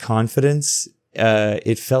so much confidence.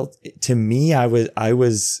 It felt to me, I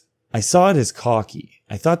was I saw it as cocky.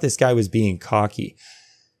 I thought this guy was being cocky.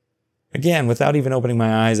 Again, without even opening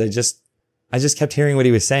my eyes, I just kept hearing what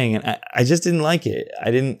he was saying, and I just didn't like it.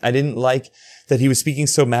 I didn't like that he was speaking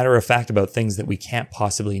so matter of fact about things that we can't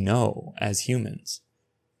possibly know as humans.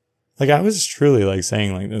 Like, I was truly like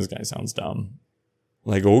saying, like, this guy sounds dumb.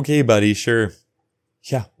 Like, okay, buddy, sure.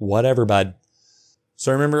 Yeah, whatever, bud.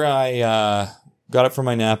 So I remember I got up from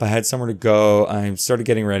my nap. I had somewhere to go. I started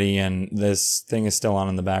getting ready, and this thing is still on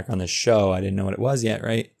in the background, this show. I didn't know what it was yet,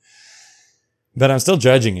 right? But I'm still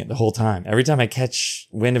judging it the whole time. Every time I catch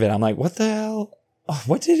wind of it, I'm like, what the hell? Oh,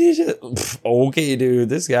 what did he just... Okay, dude,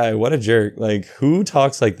 this guy, what a jerk. Like, who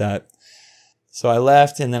talks like that? So I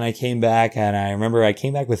left, and then I came back, and I remember I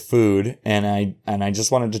came back with food, and I just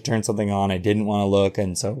wanted to turn something on. I didn't want to look,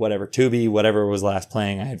 and so whatever, Tubi, whatever was last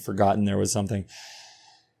playing, I had forgotten there was something.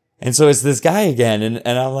 And so it's this guy again, and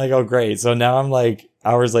I'm like, oh, great. So now I'm like,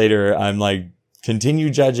 hours later, I'm like, continue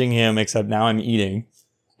judging him, except now I'm eating.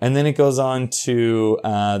 And then it goes on to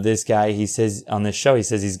this guy. He says on this show, he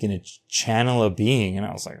says he's going to channel a being. And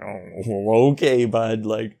I was like, oh, okay, bud.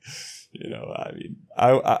 Like, you know, I mean,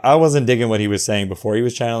 I wasn't digging what he was saying before he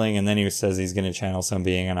was channeling. And then he says he's going to channel some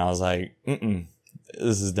being. And I was like,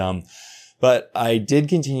 this is dumb. But I did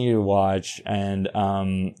continue to watch. And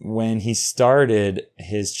when he started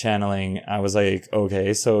his channeling, I was like,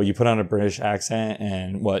 okay, so you put on a British accent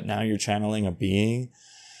and what? Now you're channeling a being?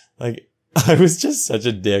 Like, I was just such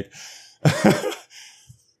a dick.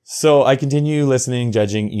 So I continue listening,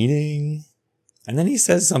 judging, eating. And then he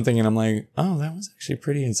says something and I'm like, oh, that was actually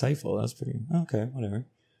pretty insightful. That was pretty, okay, whatever.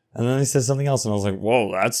 And then he says something else and I was like,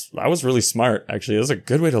 whoa, that was really smart. Actually, that was a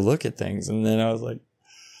good way to look at things. And then I was like,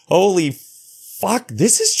 holy fuck,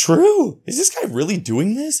 this is true. Is this guy really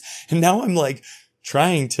doing this? And now I'm like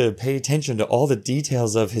trying to pay attention to all the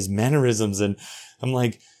details of his mannerisms. And I'm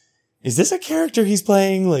like, is this a character he's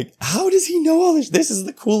playing? Like, how does he know all this? This is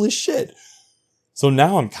the coolest shit. So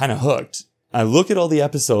now I'm kind of hooked. I look at all the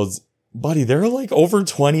episodes. Buddy, there are like over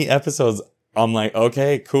 20 episodes. I'm like,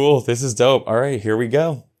 okay, cool. This is dope. All right, here we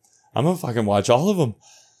go. I'm gonna fucking watch all of them.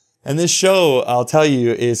 And this show, I'll tell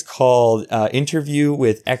you, is called Interview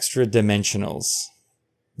with Extra Dimensionals.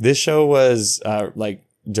 This show was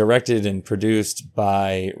directed and produced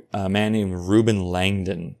by a man named Ruben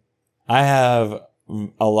Langdon. I have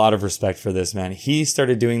a lot of respect for this man. He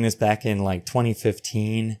started doing this back in like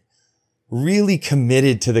 2015. Really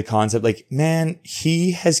committed to the concept. Like, man,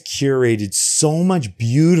 he has curated so much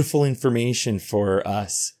beautiful information for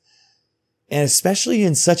us. And especially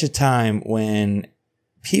in such a time when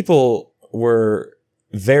people were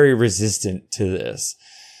very resistant to this.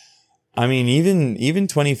 I mean, even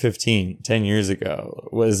 2015, 10 years ago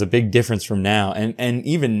was a big difference from now. And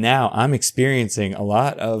even now I'm experiencing a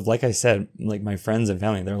lot of, like I said, like my friends and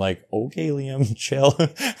family, they're like, okay, Liam, chill.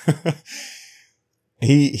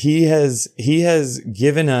 He has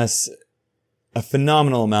given us a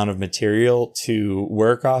phenomenal amount of material to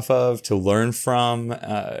work off of, to learn from.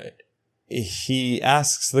 He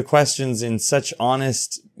asks the questions in such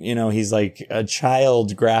honest, he's like a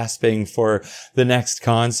child grasping for the next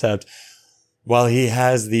concept while he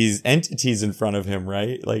has these entities in front of him,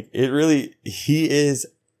 right? Like he's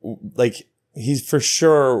for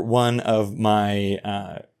sure one of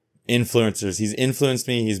my, influencers. He's influenced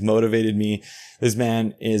me. He's motivated me. This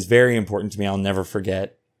man is very important to me. I'll never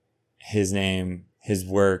forget his name, his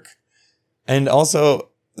work. And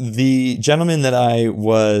also the gentleman that I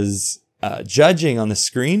was judging on the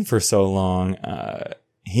screen for so long,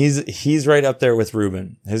 he's right up there with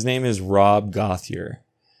Ruben. His name is Rob Gauthier.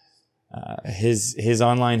 His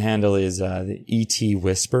online handle is the ET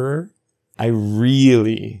Whisperer. I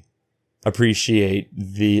really appreciate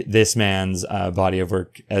this man's body of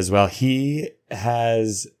work as well. He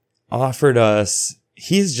has offered us,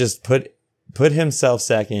 he's just put himself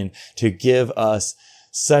second to give us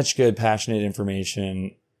such good, passionate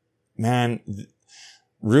information. Man,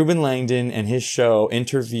 Ruben Langdon and his show,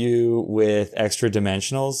 Interview with Extra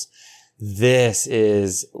Dimensionals, this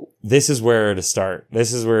is where to start.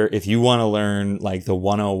 This is where, if you want to learn like the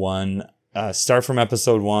 101, start from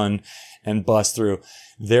episode 1 and bust through.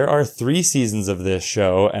 There are 3 seasons of this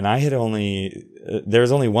show, and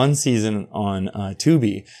there's only 1 season on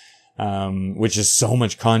Tubi, which is so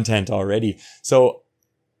much content already. So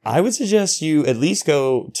I would suggest you at least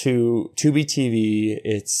go to Tubi TV.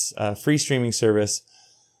 It's a free streaming service.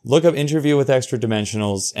 Look up Interview with Extra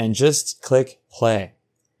Dimensionals and just click play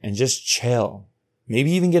and just chill.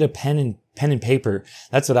 Maybe even get a pen and paper.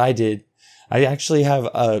 That's what I did. I actually have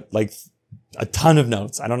a ton of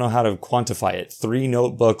notes. I don't know how to quantify it. 3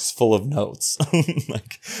 notebooks full of notes.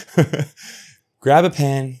 Grab a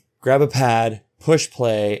pen, grab a pad, push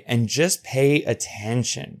play and just pay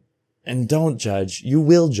attention. And don't judge. You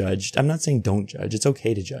will judge. I'm not saying don't judge. It's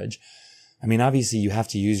okay to judge. I mean, obviously you have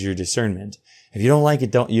to use your discernment. If you don't like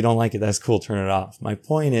it, you don't like it. That's cool. Turn it off. My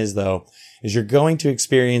point is though, is you're going to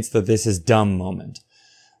experience the this is dumb moment.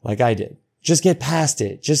 Like I did. Just get past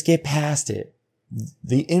it. Just get past it.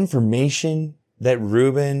 The information that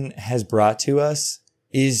Ruben has brought to us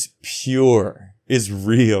is pure, is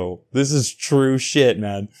real. This is true shit,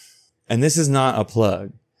 man. And this is not a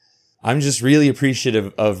plug. I'm just really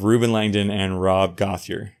appreciative of Ruben Langdon and Rob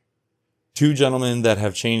Gauthier. Two gentlemen that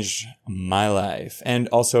have changed my life. And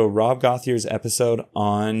also Rob Gauthier's episode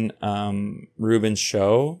on Ruben's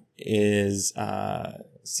show is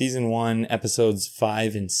season 1, episodes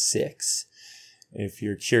 5 and 6. If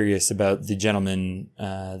you're curious about the gentleman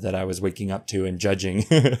that I was waking up to and judging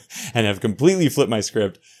and have completely flipped my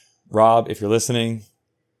script. Rob, if you're listening,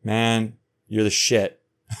 man, you're the shit.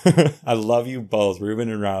 I love you both, Ruben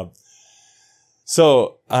and Rob.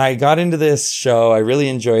 So I got into this show. I really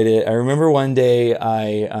enjoyed it. I remember one day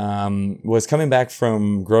I was coming back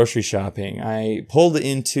from grocery shopping. I pulled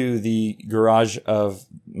into the garage of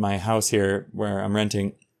my house here where I'm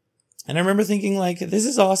renting. And I remember thinking like, this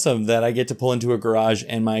is awesome that I get to pull into a garage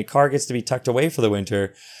and my car gets to be tucked away for the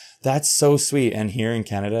winter. That's so sweet. And here in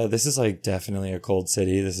Canada, this is like definitely a cold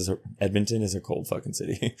city. Edmonton is a cold fucking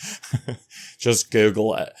city. Just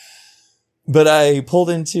Google it. But I pulled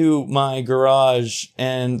into my garage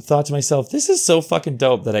and thought to myself, this is so fucking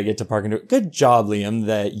dope that I get to park into it. Good job, Liam,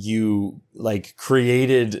 that you like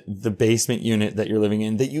created the basement unit that you're living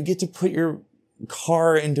in, that you get to put your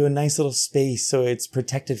car into a nice little space so it's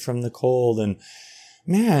protected from the cold. And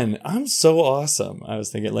man, I'm so awesome. I was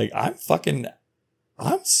thinking like, I'm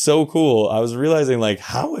so cool. I was realizing like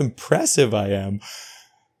how impressive I am.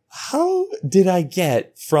 How did I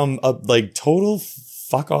get from a like total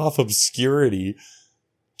fuck off obscurity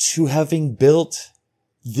to having built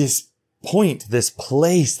this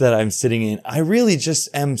place that I'm sitting in? I really just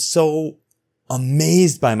am so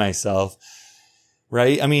amazed by myself,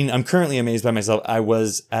 right? I mean, I'm currently amazed by myself. I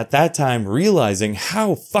was at that time realizing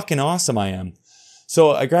how fucking awesome I am.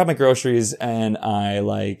 So I grab my groceries and I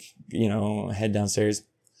head downstairs,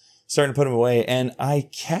 starting to put them away, and I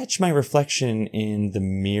catch my reflection in the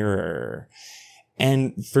mirror.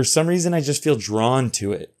 And for some reason, I just feel drawn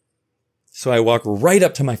to it. So I walk right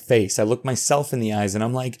up to my face. I look myself in the eyes and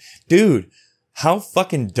I'm like, dude, how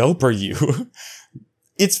fucking dope are you?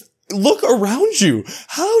 Look around you.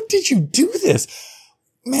 How did you do this?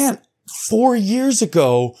 Man, 4 years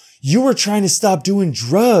ago, you were trying to stop doing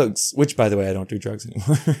drugs, which by the way, I don't do drugs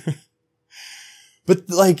anymore. But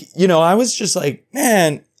I was just like,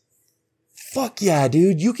 man, fuck yeah,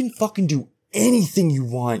 dude. You can fucking do anything you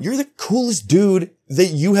want. You're the coolest dude that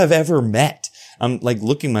you have ever met. I'm like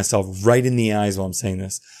looking myself right in the eyes while I'm saying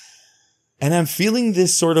this. And I'm feeling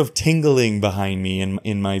this sort of tingling behind me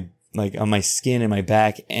in my, like on my skin and my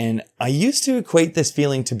back. And I used to equate this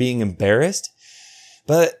feeling to being embarrassed.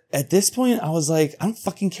 But at this point, I was like, I don't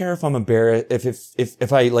fucking care if I'm embarrassed.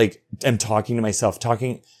 If I like am talking to myself,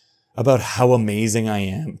 talking about how amazing I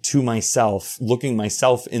am to myself, looking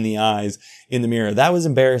myself in the eyes in the mirror. That was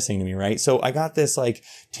embarrassing to me, right? So I got this like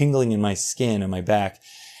tingling in my skin and my back.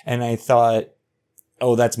 And I thought,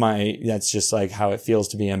 oh, that's just like how it feels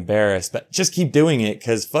to be embarrassed, but just keep doing it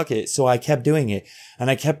because fuck it. So I kept doing it and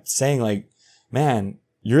I kept saying like, man,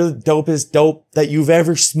 you're the dopest dope that you've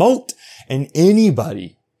ever smoked. And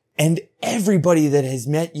anybody and everybody that has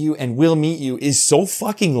met you and will meet you is so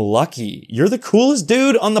fucking lucky. You're the coolest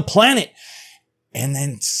dude on the planet. And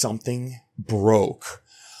then something broke.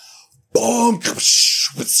 Boom.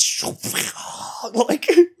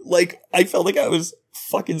 Like I felt like I was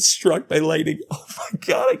fucking struck by lightning. Oh my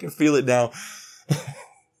God, I can feel it now.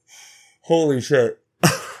 Holy shit.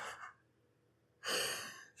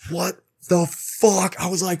 What the fuck? I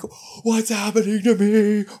was like, what's happening to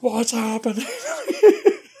me? What's happening to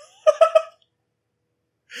me?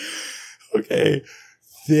 Okay.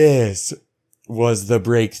 This was the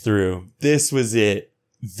breakthrough. This was it.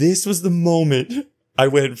 This was the moment I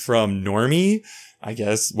went from normie, I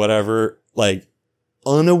guess, whatever, like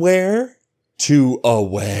unaware to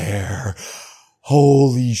aware.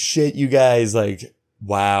 Holy shit, you guys, like,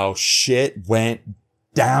 wow, shit went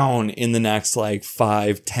down in the next like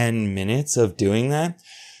 5-10 minutes of doing that,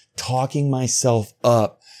 talking myself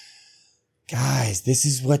up. Guys, this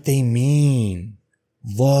is what they mean.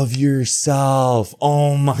 Love yourself.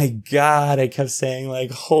 Oh my God. I kept saying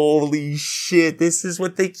like, holy shit. This is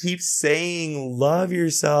what they keep saying. Love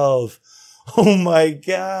yourself. Oh my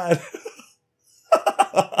God.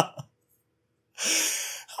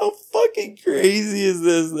 How fucking crazy is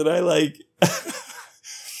this that I like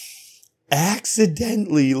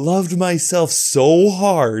accidentally loved myself so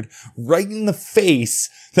hard right in the face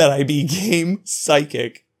that I became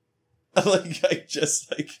psychic. Like,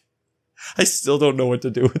 I still don't know what to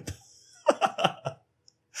do with that.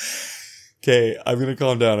 Okay, I'm gonna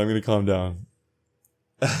calm down.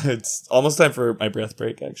 It's almost time for my breath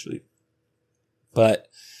break, actually. But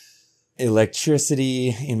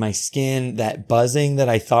electricity in my skin, that buzzing that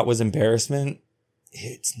I thought was embarrassment,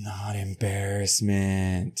 it's not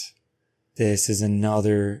embarrassment. This is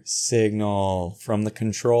another signal from the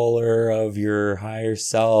controller of your higher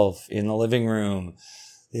self in the living room.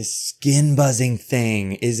 This skin buzzing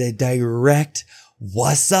thing is a direct,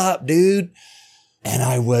 what's up, dude? And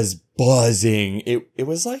I was buzzing. It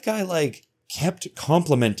was like I kept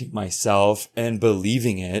complimenting myself and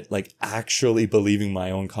believing it, like actually believing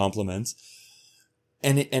my own compliments.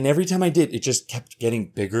 And every time I did, it just kept getting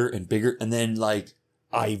bigger and bigger. And then like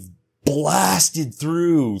I blasted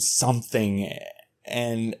through something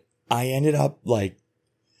and I ended up like,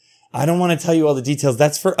 I don't want to tell you all the details.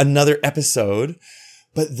 That's for another episode.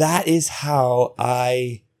 But that is how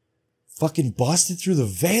I fucking busted through the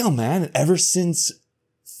veil, man. And ever since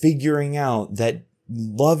figuring out that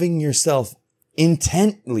loving yourself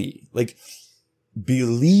intently, like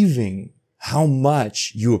believing how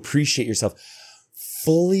much you appreciate yourself,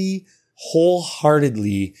 fully,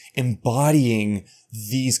 wholeheartedly embodying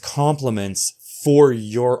these compliments for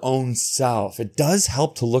your own self. It does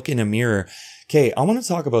help to look in a mirror. Okay, I want to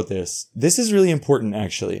talk about this. This is really important,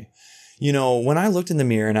 actually. You know, when I looked in the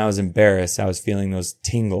mirror and I was embarrassed, I was feeling those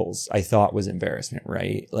tingles I thought was embarrassment,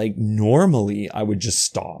 right? Like normally I would just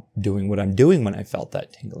stop doing what I'm doing when I felt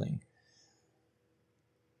that tingling.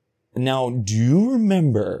 Now, do you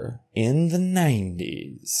remember in the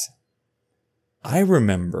 90s? I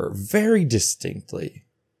remember very distinctly,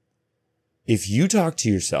 if you talk to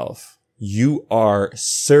yourself, you are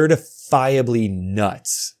certifiably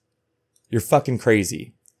nuts. You're fucking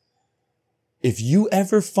crazy. If you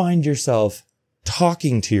ever find yourself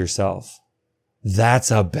talking to yourself,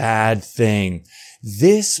 that's a bad thing.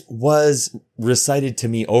 This was recited to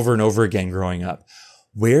me over and over again growing up.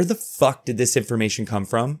 Where the fuck did this information come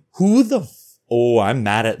from? Oh, I'm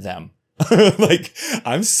mad at them. Like,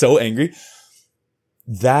 I'm so angry.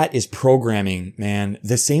 That is programming, man.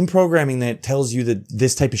 The same programming that tells you that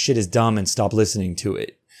this type of shit is dumb and stop listening to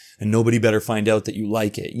it. And nobody better find out that you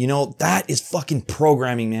like it. You know, that is fucking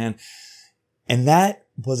programming, man. And that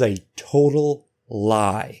was a total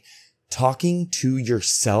lie. Talking to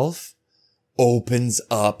yourself opens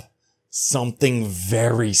up something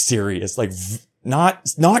very serious, like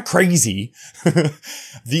not crazy.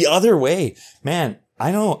 The other way, man,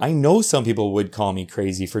 I know some people would call me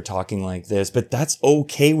crazy for talking like this, but that's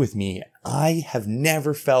okay with me. I have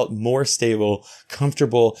never felt more stable,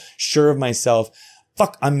 comfortable, sure of myself.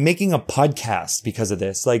 Fuck, I'm making a podcast because of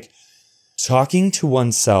this. Like, talking to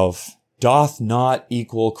oneself doth not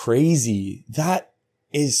equal crazy. That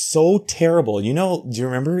is so terrible. You know, do you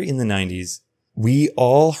remember in the 90s, we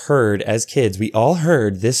all heard as kids,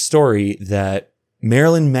 this story that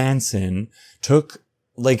Marilyn Manson took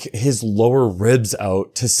like his lower ribs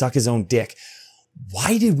out to suck his own dick.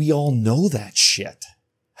 Why did we all know that shit?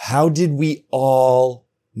 How did we all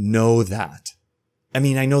know that? I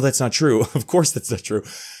mean, I know that's not true. Of course that's not true.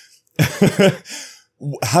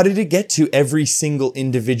 How did it get to every single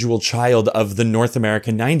individual child of the North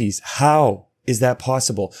American 90s? How is that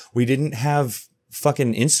possible? We didn't have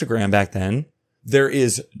fucking Instagram back then. There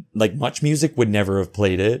is, like, Much Music would never have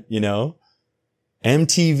played it, you know?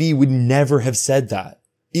 MTV would never have said that.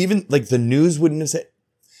 Even, like, the news wouldn't have said.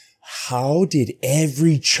 How did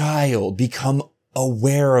every child become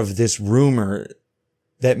aware of this rumor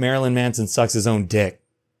that Marilyn Manson sucks his own dick?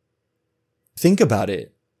 Think about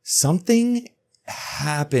it. Something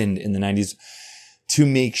happened in the 90s to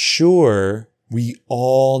make sure we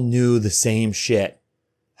all knew the same shit.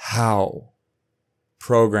 How?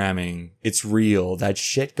 Programming. It's real. That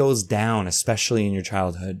shit goes down, especially in your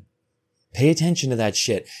childhood. Pay attention to that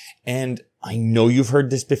shit. And I know you've heard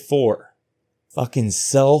this before. Fucking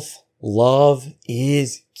self-love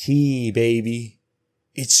is key, baby.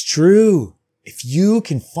 It's true. If you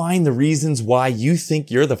can find the reasons why you think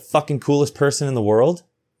you're the fucking coolest person in the world,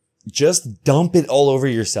 just dump it all over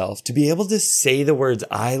yourself. To be able to say the words,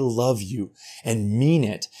 I love you, and mean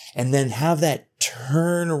it, and then have that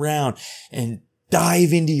turn around and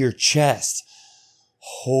dive into your chest.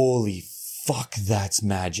 Holy fuck, that's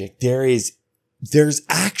magic. There's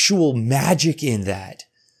actual magic in that.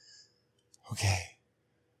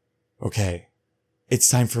 Okay. It's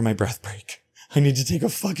time for my breath break. I need to take a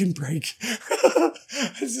fucking break.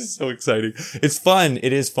 This is so exciting. It's fun.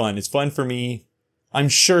 It is fun. It's fun for me. I'm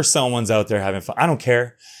sure someone's out there having fun. I don't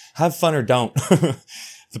care. Have fun or don't.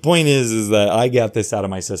 The point is that I got this out of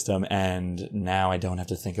my system and now I don't have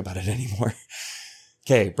to think about it anymore.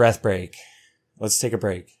 Okay, breath break. Let's take a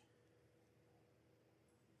break.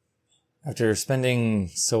 After spending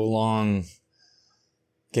so long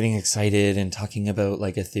getting excited and talking about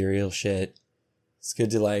like ethereal shit, it's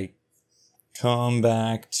good to like come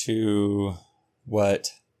back to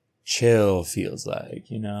what chill feels like,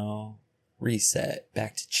 you know? Reset,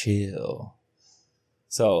 back to chill.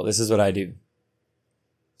 So this is what I do.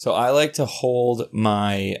 So I like to hold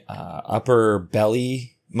my upper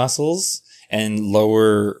belly muscles and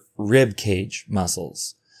lower rib cage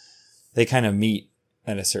muscles. They kind of meet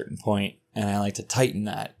at a certain point, and I like to tighten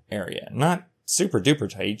that area. Not super duper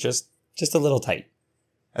tight, just a little tight.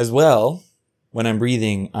 As well, when I'm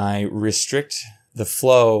breathing, I restrict the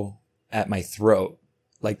flow at my throat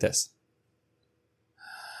like this.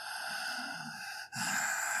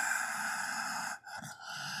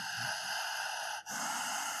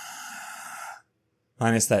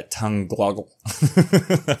 Minus that tongue gloggle.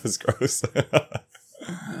 That was gross.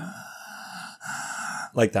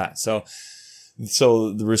 Like that. So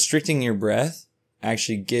the restricting your breath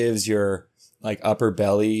actually gives your like upper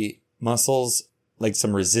belly muscles like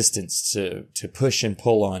some resistance to push and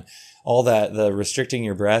pull on. All that, the restricting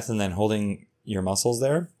your breath and then holding your muscles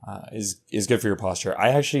there is good for your posture. I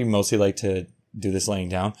actually mostly like to do this laying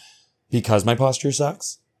down because my posture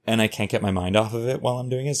sucks. And I can't get my mind off of it while I'm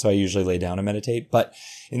doing it, so I usually lay down and meditate. But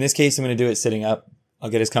in this case, I'm going to do it sitting up. I'll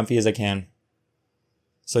get as comfy as I can.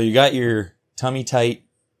 So you got your tummy tight,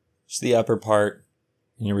 just the upper part,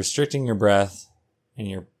 and you're restricting your breath, and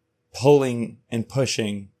you're pulling and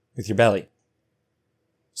pushing with your belly.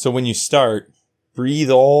 So when you start, breathe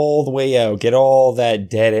all the way out. Get all that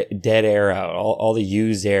dead air out, all the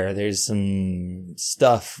used air. There's some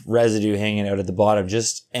stuff, residue hanging out at the bottom.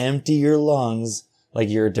 Just empty your lungs like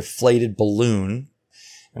you're a deflated balloon.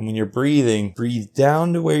 And when you're breathing, breathe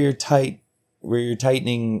down to where you're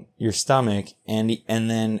tightening your stomach and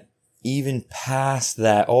then even past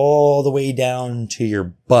that all the way down to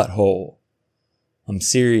your butthole. I'm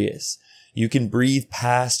serious. You can breathe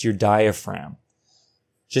past your diaphragm.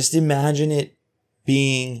 Just imagine it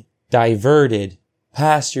being diverted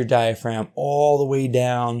past your diaphragm all the way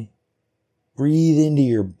down. Breathe into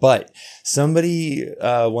your butt. Somebody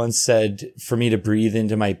once said for me to breathe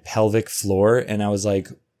into my pelvic floor, and I was like,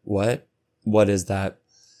 what? What is that?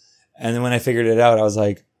 And then when I figured it out, I was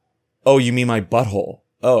like, oh, you mean my butthole?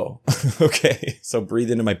 Oh, okay. So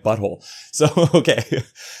breathe into my butthole. So, okay.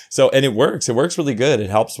 So, and it works. It works really good.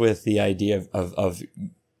 It helps with the idea of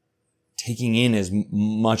taking in as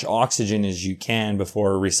much oxygen as you can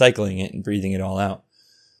before recycling it and breathing it all out.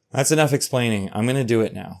 That's enough explaining. I'm going to do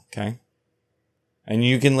it now. Okay. And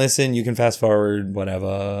you can listen, you can fast forward,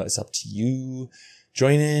 whatever. It's up to you.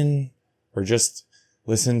 Join in or just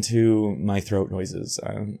listen to my throat noises.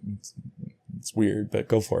 It's weird, but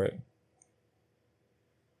go for it.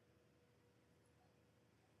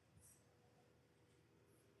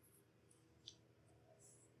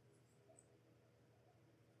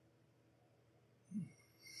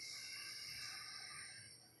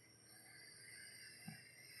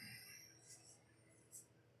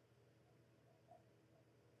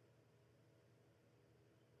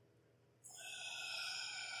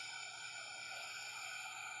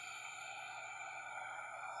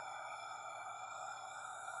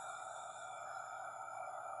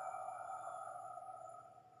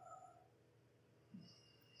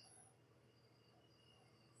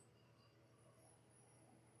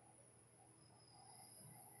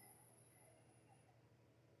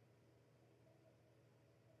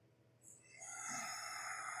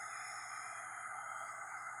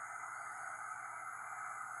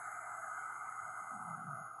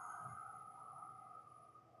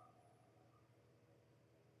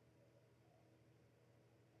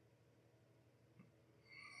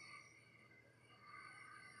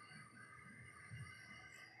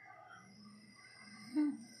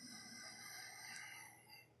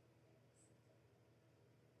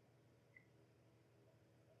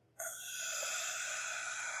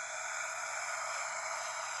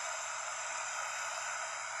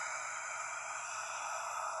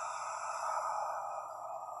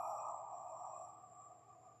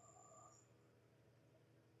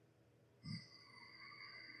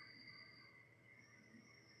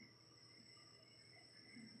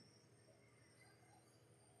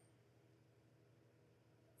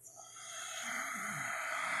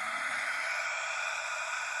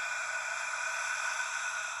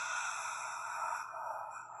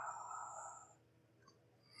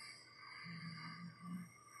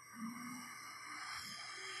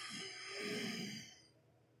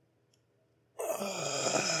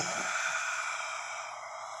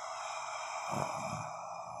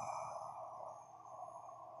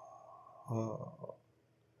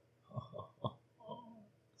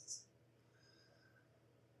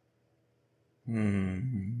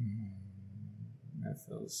 That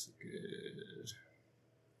feels good.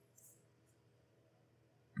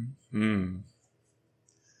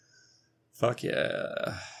 Fuck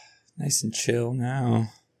yeah. Nice and chill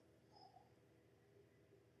now.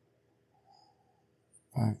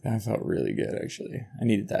 Fuck, that felt really good, actually. I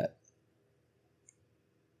needed that.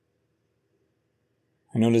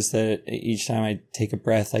 I noticed that each time I take a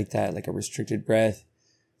breath like that, like a restricted breath,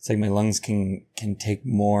 it's like my lungs can take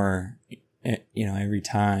more, every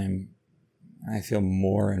time. I feel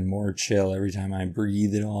more and more chill every time I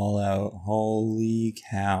breathe it all out. Holy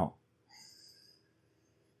cow.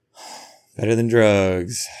 Better than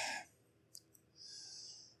drugs.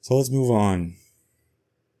 So let's move on.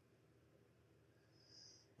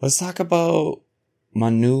 Let's talk about my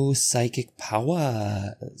new psychic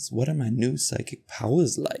powers. What are my new psychic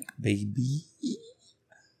powers like, baby?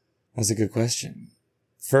 That's a good question.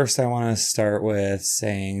 First, I want to start with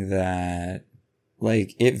saying that,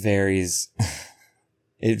 it varies.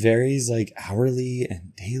 It varies, hourly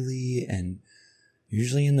and daily, and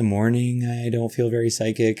usually in the morning, I don't feel very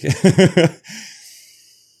psychic.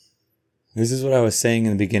 This is what I was saying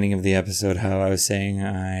in the beginning of the episode, how I was saying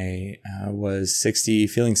I was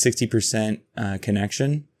feeling 60%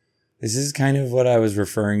 connection. This is kind of what I was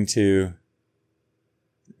referring to,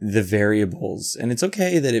 the variables. And it's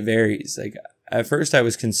okay that it varies. At first I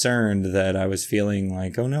was concerned that I was feeling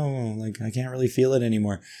oh no, I can't really feel it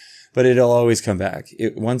anymore. But it'll always come back.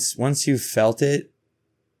 Once you've felt it,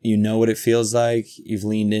 you know what it feels like. You've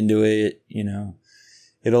leaned into it,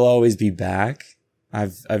 it'll always be back.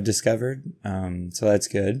 I've discovered. So that's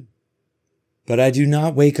good. But I do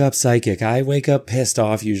not wake up psychic. I wake up pissed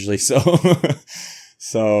off usually. So,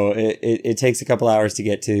 so it takes a couple hours to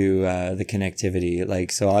get to, the connectivity.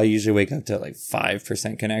 So I'll usually wake up to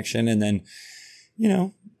 5% connection. And then,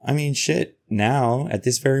 shit. Now at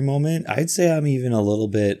this very moment, I'd say I'm even a little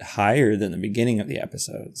bit higher than the beginning of the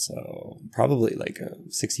episode. So probably a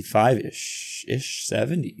 65-ish,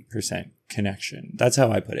 70% connection. That's how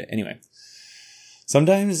I put it. Anyway.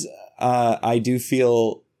 Sometimes I do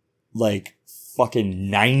feel fucking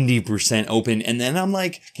 90% open. And then I'm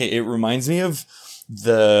okay, it reminds me of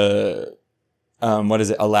the,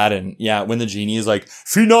 Aladdin. Yeah, when the genie is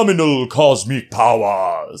phenomenal cosmic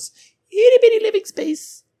powers. Itty bitty living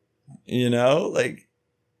space. I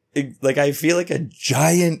feel like a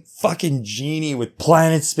giant fucking genie with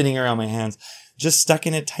planets spinning around my hands, just stuck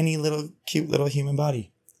in a tiny little, cute little human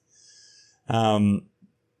body.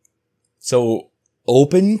 So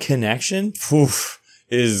open connection,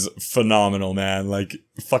 is phenomenal, man.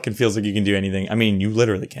 Fucking feels like you can do anything. I mean, you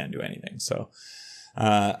literally can do anything. So,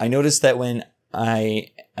 I noticed that when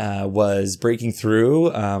I, was breaking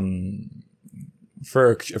through,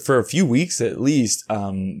 for a few weeks at least,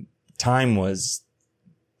 time was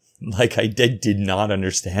I did not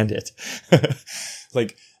understand it.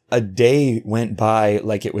 A day went by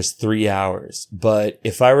like it was 3 hours. But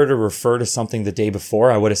if I were to refer to something the day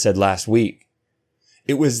before, I would have said last week.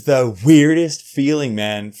 It was the weirdest feeling,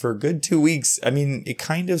 man. For a good 2 weeks, I mean, it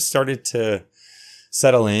kind of started to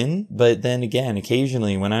settle in. But then again,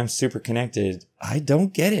 occasionally when I'm super connected, I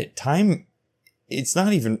don't get it. Time, it's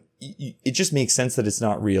not even, it just makes sense that it's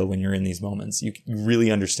not real when you're in these moments. You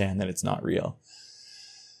really understand that it's not real.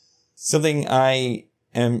 Something I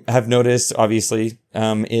have noticed, obviously,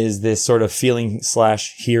 is this sort of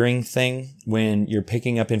feeling/hearing thing when you're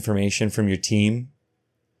picking up information from your team.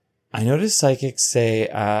 I notice psychics say,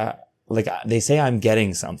 they say I'm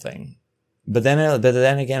getting something, but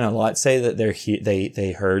then again, a lot say that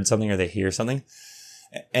they heard something or they hear something,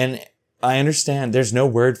 and I understand there's no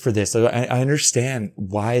word for this. So I understand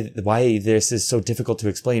why this is so difficult to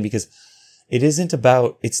explain, because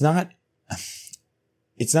it's not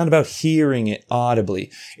about hearing it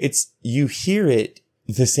audibly. It's you hear it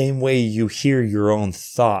the same way you hear your own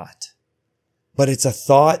thought, but it's a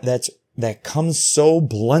thought that comes so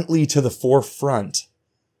bluntly to the forefront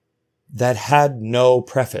that had no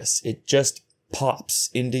preface. It just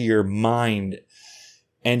pops into your mind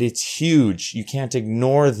and it's huge. You can't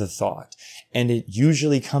ignore the thought. And it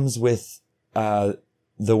usually comes with, the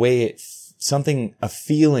way a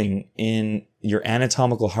feeling in your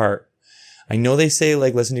anatomical heart. I know they say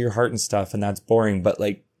listen to your heart and stuff and that's boring, but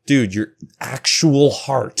dude, your actual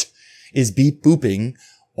heart is beep booping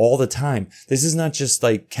all the time. This is not just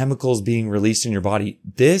chemicals being released in your body.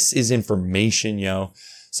 This is information, yo.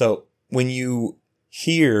 So when you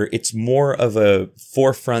hear, it's more of a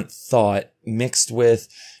forefront thought mixed with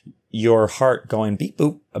your heart going beep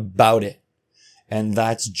boop about it. And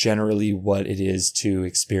that's generally what it is to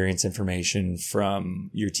experience information from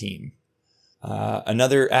your team.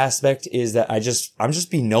 Another aspect is that I'm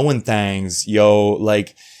just be knowing things, yo.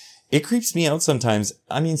 Like, it creeps me out sometimes.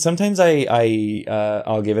 I mean, sometimes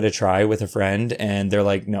I'll give it a try with a friend and they're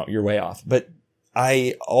like, no, you're way off. But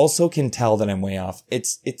I also can tell that I'm way off.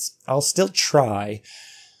 I'll still try,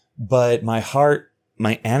 but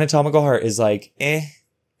my anatomical heart is like,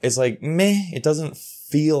 it's like, meh. It doesn't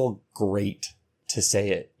feel great to say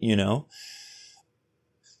it, you know?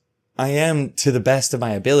 I am, to the best of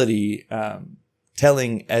my ability,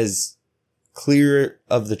 telling as clear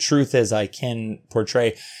of the truth as I can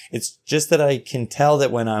portray. It's just that I can tell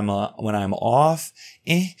that when I'm off,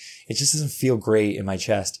 it just doesn't feel great in my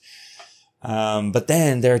chest. But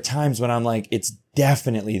then there are times when I'm like, it's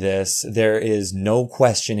definitely this. There is no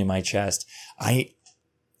question in my chest. I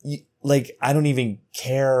don't even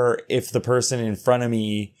care if the person in front of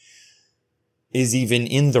me is even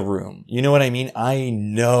in the room. You know what I mean? I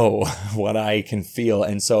know what I can feel.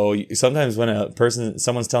 And so sometimes when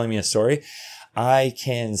someone's telling me a story, I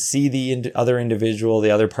can see the other individual, the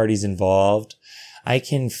other parties involved. I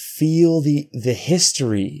can feel the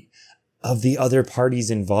history of the other parties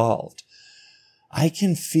involved. I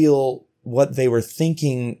can feel what they were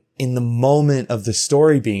thinking in the moment of the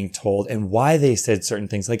story being told and why they said certain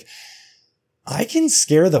things. Like, I can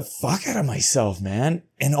scare the fuck out of myself, man.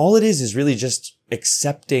 And all it is really just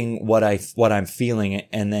accepting what I'm feeling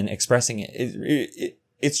and then expressing it.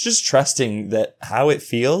 It's just trusting that how it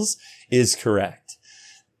feels is correct.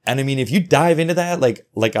 And I mean, if you dive into that,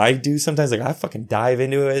 like I do sometimes, like I fucking dive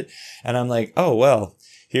into it and I'm like, oh, well,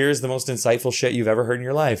 here's the most insightful shit you've ever heard in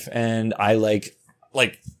your life. And I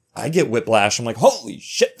I get whiplash. I'm like, holy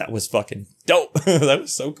shit, that was fucking dope. That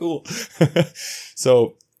was so cool.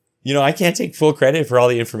 So, you know, I can't take full credit for all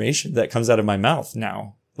the information that comes out of my mouth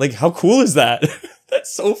now. Like, how cool is that?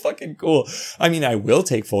 That's so fucking cool. I mean, I will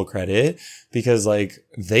take full credit because, like,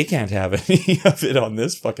 they can't have any of it on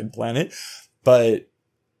this fucking planet. But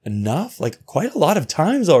enough, like, quite a lot of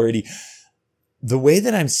times already, the way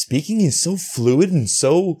that I'm speaking is so fluid and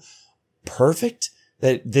so perfect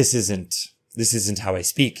that this isn't how I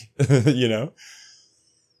speak, you know?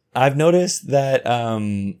 I've noticed that,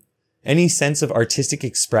 any sense of artistic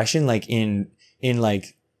expression, like in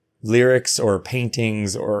like lyrics or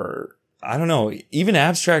paintings or I don't know, even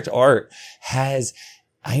abstract art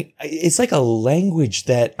it's like a language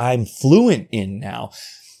that I'm fluent in now.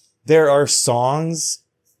 There are songs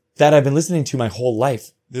that I've been listening to my whole life.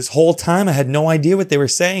 This whole time I had no idea what they were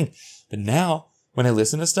saying. But now when I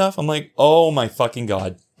listen to stuff, I'm like, oh my fucking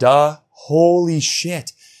God, holy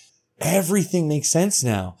shit. Everything makes sense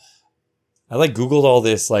now. I Googled all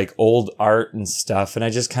this old art and stuff, and I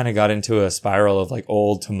just kind of got into a spiral of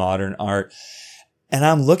old to modern art. And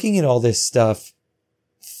I'm looking at all this stuff,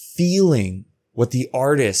 feeling what the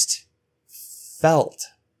artist felt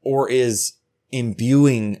or is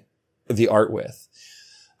imbuing the art with.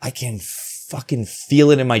 I can fucking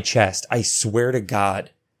feel it in my chest. I swear to God.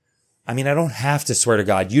 I mean, I don't have to swear to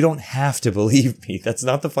God. You don't have to believe me. That's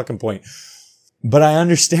not the fucking point. But I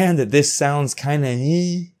understand that this sounds kind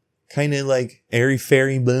of like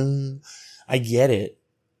airy-fairy, blah. I get it.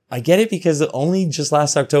 Because only just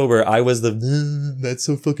last October, I was that's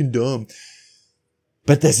so fucking dumb.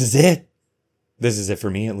 But this is it. This is it for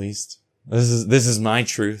me, at least. This is my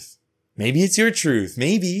truth. Maybe it's your truth.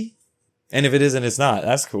 Maybe. And if it isn't, it's not.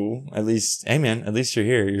 That's cool. At least, hey man, at least you're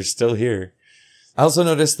here. You're still here. I also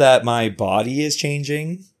noticed that my body is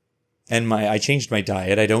changing. And I changed my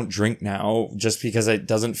diet. I don't drink now just because it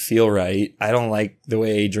doesn't feel right. I don't like the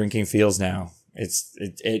way drinking feels now.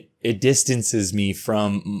 It distances me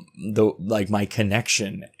from my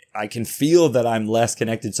connection. I can feel that I'm less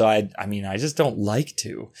connected. So I just don't like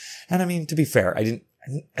to. And I mean, to be fair, I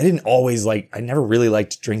never really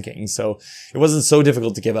liked drinking. So it wasn't so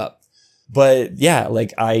difficult to give up. But yeah,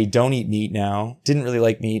 I don't eat meat now. Didn't really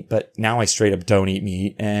like meat, but now I straight up don't eat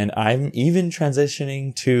meat. And I'm even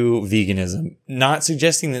transitioning to veganism. Not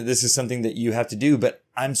suggesting that this is something that you have to do, but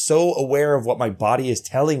I'm so aware of what my body is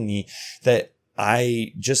telling me that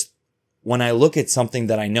when I look at something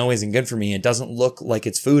that I know isn't good for me, it doesn't look like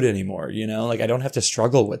it's food anymore, you know? I don't have to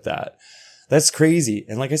struggle with that. That's crazy.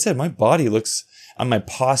 And like I said, my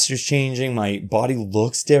posture's changing. My body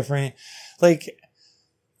looks different.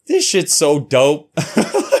 This shit's so dope.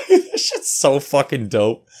 This shit's so fucking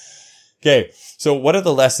dope. Okay, so what are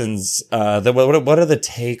the lessons? What are the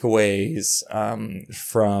takeaways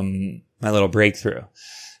from my little breakthrough?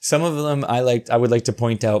 Some of them I would like to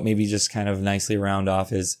point out, maybe just kind of nicely round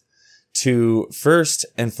off, is to first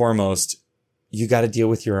and foremost, you got to deal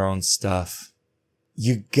with your own stuff.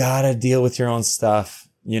 You got to deal with your own stuff.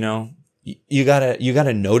 You know, you got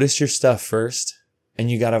to notice your stuff first,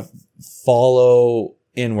 and you got to follow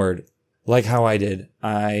inward, like how I did.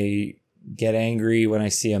 I get angry when I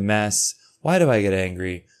see a mess. Why do I get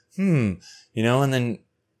angry? You know, and then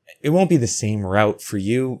it won't be the same route for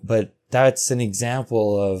you, but that's an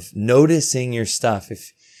example of noticing your stuff.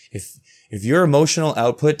 If your emotional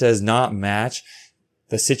output does not match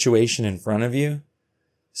the situation in front of you,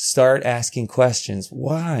 start asking questions.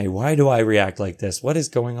 Why? Why do I react like this? What is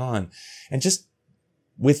going on? And just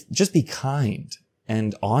be kind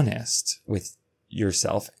and honest with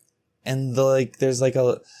yourself. And there's like a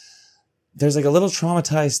little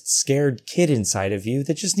traumatized, scared kid inside of you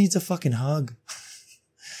that just needs a fucking hug.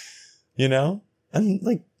 You know? And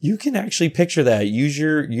like, you can actually picture that. Use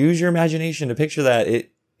your imagination to picture that.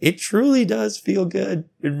 It truly does feel good.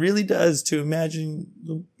 It really does, to imagine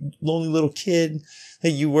the lonely little kid that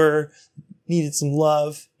you were, needed some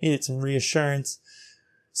love, needed some reassurance,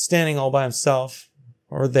 standing all by himself,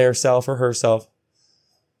 or their self, or herself.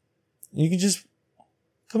 You can just,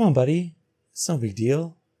 come on, buddy. It's no big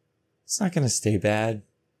deal. It's not going to stay bad.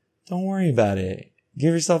 Don't worry about it.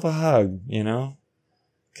 Give yourself a hug, you know?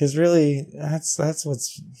 Cause really, that's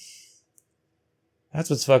what's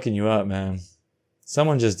fucking you up, man.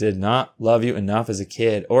 Someone just did not love you enough as a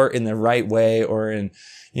kid, or in the right way, or in,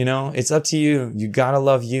 you know, it's up to you. You gotta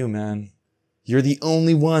love you, man. You're the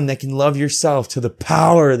only one that can love yourself to the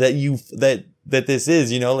power that this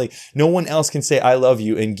is, you know, like no one else can say, I love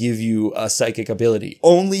you and give you a psychic ability.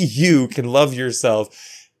 Only you can love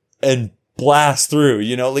yourself and blast through,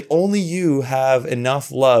 you know, like only you have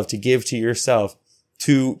enough love to give to yourself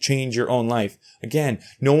to change your own life. Again,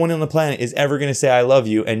 no one on the planet is ever going to say, I love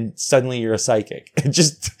you, and suddenly you're a psychic. It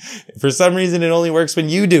just, for some reason, it only works when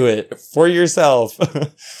you do it for yourself.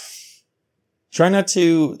 Try not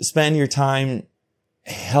to spend your time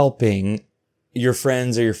helping your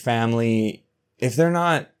friends or your family if they're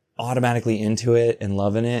not automatically into it and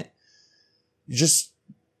loving it. Just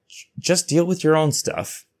deal with your own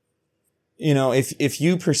stuff. You know, if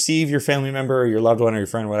you perceive your family member or your loved one or your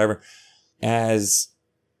friend or whatever as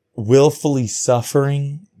willfully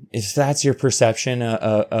suffering, if that's your perception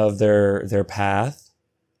of their path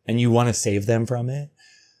and you want to save them from it,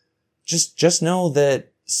 just know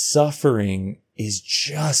that suffering is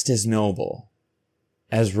just as noble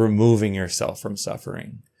as removing yourself from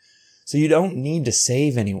suffering. So you don't need to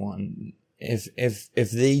save anyone. If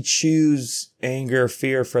they choose anger,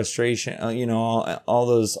 fear, frustration, you know, all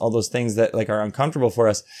those things that like are uncomfortable for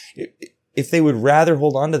us, if they would rather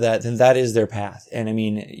hold on to that, then that is their path. And I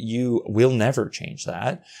mean, you will never change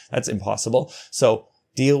that. That's impossible. So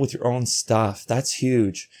deal with your own stuff. That's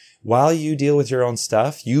huge. While you deal with your own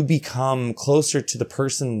stuff, you become closer to the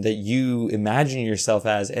person that you imagine yourself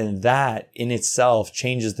as. And that in itself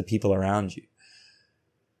changes the people around you.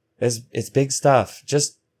 It's big stuff.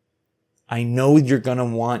 I know you're going to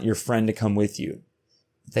want your friend to come with you.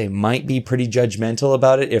 They might be pretty judgmental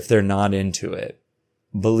about it if they're not into it.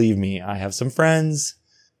 Believe me, I have some friends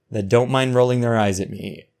that don't mind rolling their eyes at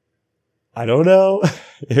me. I don't know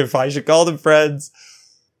if I should call them friends,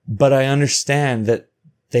 but I understand that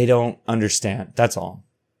they don't understand. That's all.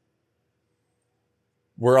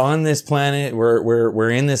 We're on this planet.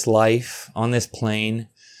 We're in this life on this plane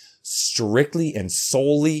strictly and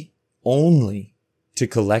solely only to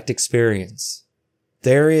collect experience.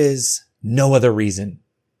 There is no other reason.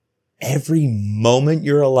 Every moment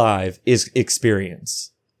you're alive is experience.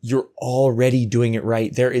 You're already doing it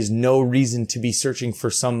right. There is no reason to be searching for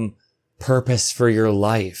some purpose for your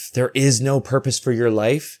life. There is no purpose for your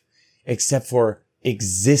life except for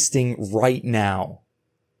existing right now.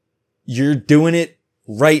 You're doing it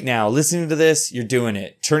right now. Listening to this, you're doing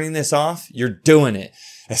it. Turning this off, you're doing it.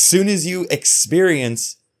 As soon as you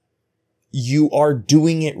experience, you are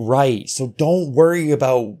doing it right. So don't worry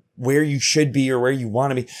about where you should be or where you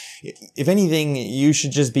want to be. If anything, you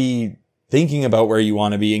should just be thinking about where you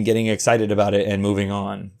want to be and getting excited about it and moving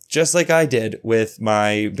on. Just like I did with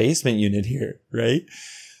my basement unit here, right?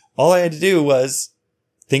 All I had to do was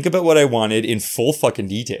think about what I wanted in full fucking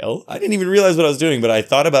detail. I didn't even realize what I was doing, but I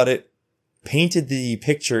thought about it, painted the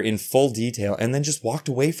picture in full detail, and then just walked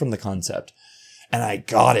away from the concept. And I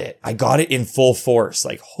got it. I got it in full force.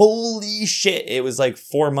 Like, holy shit. It was like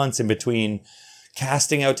 4 months in between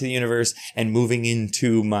casting out to the universe and moving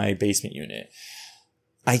into my basement unit.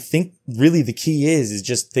 I think really the key is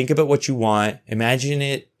just think about what you want, imagine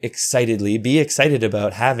it excitedly, be excited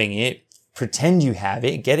about having it, pretend you have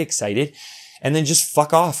it, get excited, and then just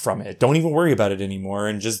fuck off from it. Don't even worry about it anymore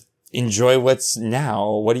and just enjoy what's now.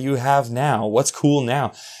 What do you have now? What's cool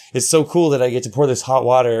now? It's so cool that I get to pour this hot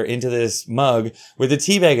water into this mug with a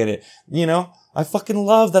tea bag in it. You know, I fucking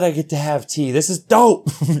love that I get to have tea. This is dope.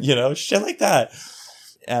 You know, shit like that.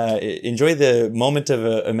 enjoy the moment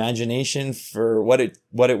of imagination for what it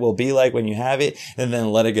will be like when you have it, and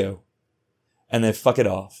then let it go. And then fuck it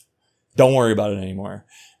off. Don't worry about it anymore.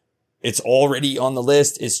 It's already on the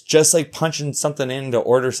list. It's just like punching something in to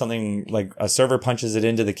order something, like a server punches it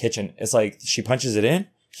into the kitchen. It's like she punches it in,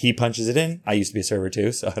 he punches it in. I used to be a server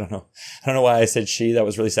too, so I don't know. I don't know why I said she. That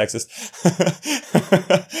was really sexist.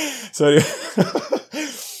 So anyway,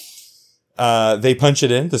 they punch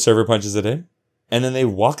it in, the server punches it in, and then they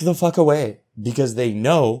walk the fuck away because they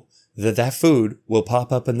know that food will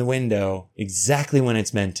pop up in the window exactly when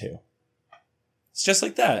it's meant to. It's just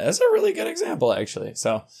like that. That's a really good example, actually.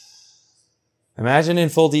 So imagine in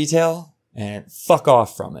full detail and fuck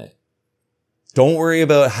off from it. Don't worry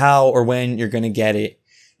about how or when you're going to get it.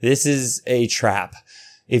 This is a trap.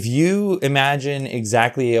 If you imagine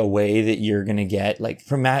exactly a way that you're going to get, like,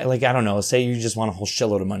 I don't know, say you just want a whole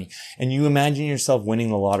shitload of money and you imagine yourself winning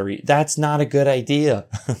the lottery. That's not a good idea.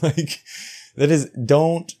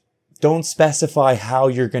 Don't specify how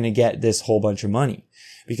you're going to get this whole bunch of money,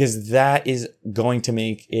 because that is going to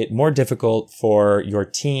make it more difficult for your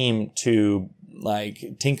team to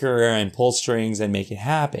like tinker and pull strings and make it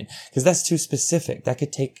happen, because that's too specific. That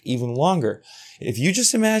could take even longer. If you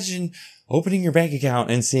just imagine opening your bank account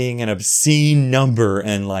and seeing an obscene number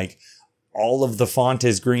and like all of the font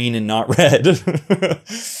is green and not red.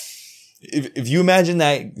 If you imagine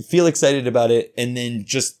that, feel excited about it, and then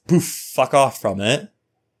just poof, fuck off from it.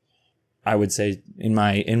 I would say in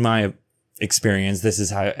my experience, this is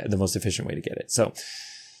how the most efficient way to get it. So,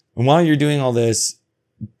 and while you're doing all this,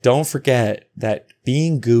 don't forget that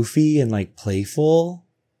being goofy and like playful,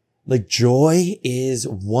 like joy is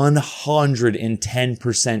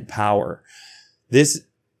 110% power. This,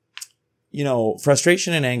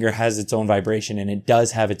 frustration and anger has its own vibration and it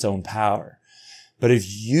does have its own power. But if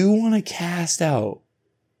you want to cast out,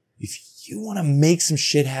 if you want to make some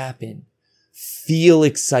shit happen, feel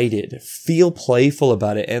excited, feel playful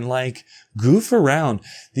about it, and like goof around.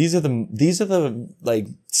 These are the like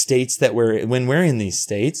states that when we're in these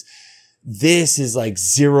states, this is like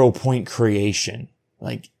 0 point creation.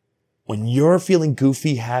 Like when you're feeling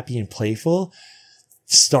goofy, happy, and playful,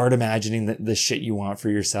 start imagining the shit you want for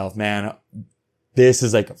yourself, man. This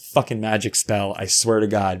is like a fucking magic spell. I swear to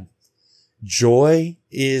God. Joy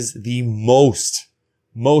is the most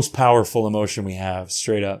powerful emotion we have,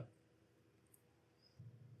 straight up.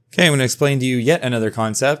 Okay, I'm going to explain to you yet another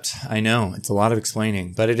concept. I know, it's a lot of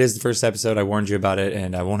explaining, but it is the first episode. I warned you about it,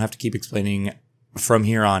 and I won't have to keep explaining from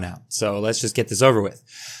here on out. So let's just get this over with.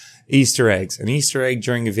 Easter eggs. An Easter egg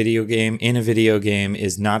during a video game in a video game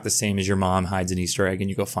is not the same as your mom hides an Easter egg and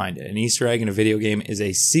you go find it. An Easter egg in a video game is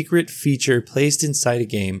a secret feature placed inside a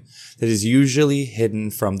game that is usually hidden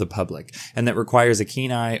from the public and that requires a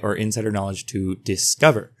keen eye or insider knowledge to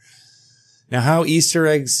discover. Now, how Easter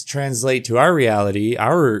eggs translate to our reality,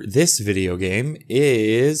 this video game,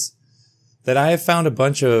 is that I have found a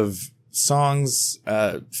bunch of songs,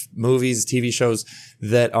 movies, TV shows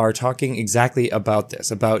that are talking exactly about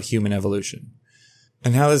this, about human evolution.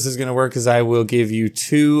 And how this is going to work is I will give you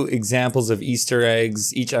 2 examples of Easter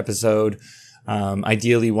eggs each episode.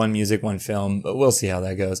 Ideally, one music, one film, but we'll see how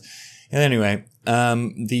that goes. And anyway,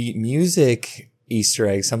 the music Easter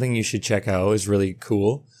egg, something you should check out, is really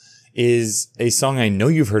cool, is a song I know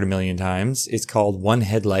you've heard a million times. It's called One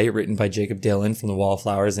Headlight, written by Jakob Dylan from the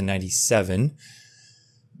Wallflowers in 97.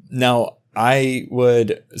 Now, I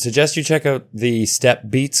would suggest you check out the Step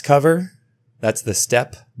Beats cover. That's the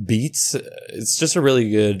Step Beats. It's just a really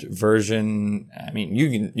good version. I mean,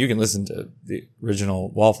 you can listen to the original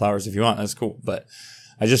Wallflowers if you want. That's cool. But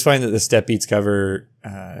I just find that the Step Beats cover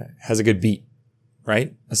has a good beat,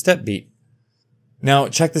 right? A step beat. Now,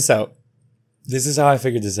 check this out. This is how I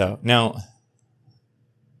figured this out. Now,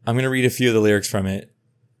 I'm going to read a few of the lyrics from it,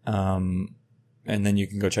 and then you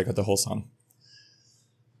can go check out the whole song.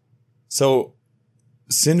 So,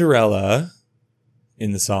 Cinderella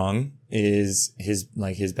in the song is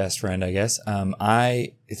his best friend, I guess.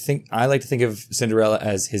 I like to think of Cinderella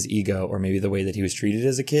as his ego, or maybe the way that he was treated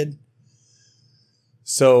as a kid.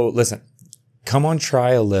 So, listen. Come on,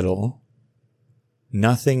 try a little.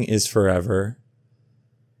 Nothing is forever.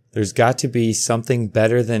 There's got to be something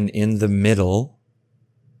better than in the middle.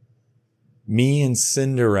 Me and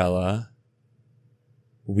Cinderella,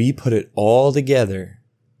 we put it all together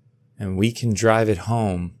and we can drive it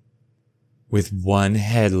home with one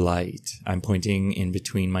headlight. I'm pointing in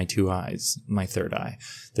between my 2 eyes, my third eye.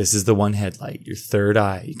 This is the one headlight, your third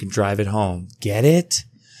eye. You can drive it home. Get it?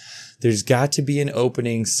 There's got to be an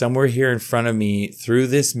opening somewhere here in front of me through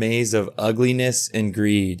this maze of ugliness and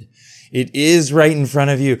greed. It is right in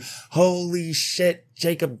front of you. Holy shit.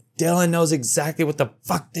 Jakob Dylan knows exactly what the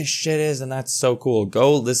fuck this shit is. And that's so cool.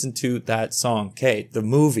 Go listen to that song. Okay. The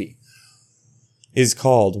movie is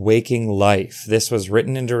called Waking Life. This was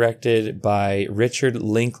written and directed by Richard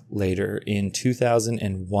Linklater in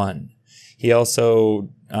 2001. He also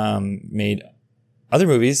made other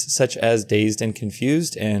movies such as Dazed and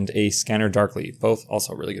Confused and A Scanner Darkly, both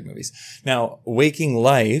also really good movies. Now, Waking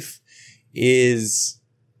Life is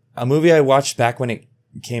a movie I watched back when it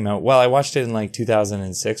came out. Well, I watched it in like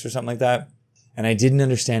 2006 or something like that, and I didn't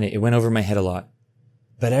understand it. It went over my head a lot.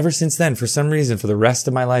 But ever since then, for some reason, for the rest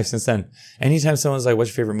of my life since then, anytime someone's like,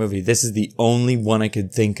 what's your favorite movie? This is the only one I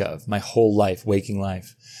could think of my whole life, Waking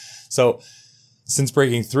Life. So since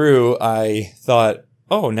breaking through, I thought,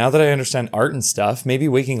 oh, now that I understand art and stuff, maybe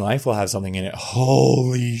Waking Life will have something in it.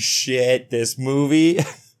 Holy shit, this movie.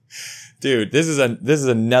 Dude, this is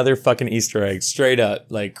another fucking Easter egg, straight up.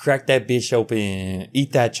 Like, crack that bitch open,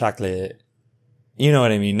 eat that chocolate. You know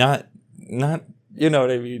what I mean? Not, you know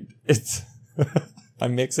what I mean? It's,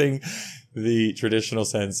 I'm mixing the traditional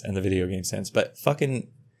sense and the video game sense, but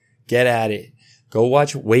fucking get at it. Go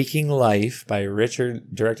watch Waking Life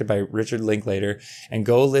directed by Richard Linklater, and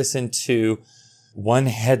go listen to One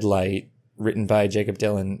Headlight, written by Jakob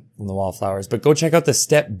Dylan from The Wallflowers. But go check out the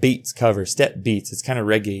Step Beats cover. Step Beats. It's kind of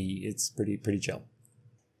reggae. It's pretty chill.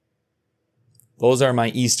 Those are my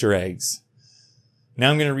Easter eggs. Now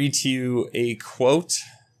I'm going to read to you a quote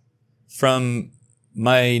from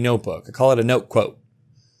my notebook. I call it a note quote.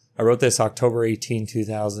 I wrote this October 18,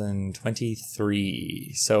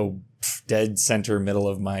 2023. So dead center middle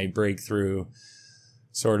of my breakthrough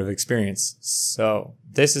sort of experience. So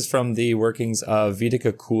this is from the workings of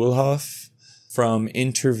Vedica Koolhof from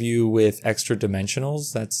Interview with Extra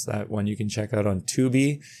Dimensionals. That's that one you can check out on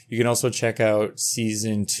Tubi. You can also check out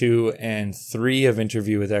season 2 and 3 of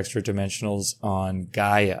Interview with Extra Dimensionals on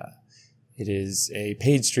Gaia. It is a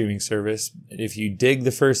paid streaming service. If you dig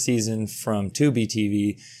the first season from Tubi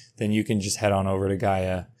TV, then you can just head on over to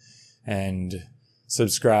Gaia and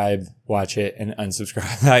subscribe, watch it, and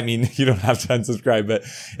unsubscribe. I mean, you don't have to unsubscribe, but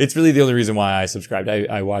it's really the only reason why I subscribed.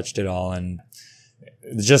 I watched it all, and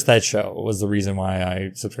just that show was the reason why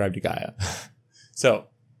I subscribed to Gaia. So,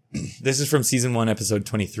 this is from season 1, episode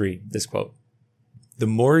 23, this quote. The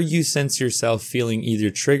more you sense yourself feeling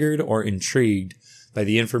either triggered or intrigued by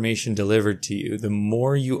the information delivered to you, the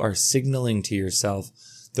more you are signaling to yourself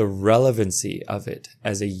the relevancy of it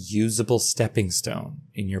as a usable stepping stone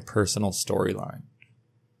in your personal storyline.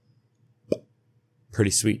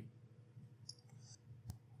 Pretty sweet.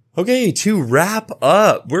 Okay, to wrap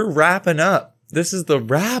up. We're wrapping up. This is the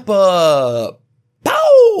wrap up.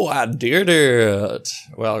 Pow! I did it.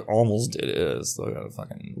 Well, I almost did it. Still gotta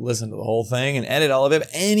fucking listen to the whole thing and edit all of it.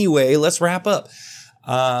 But anyway, let's wrap up.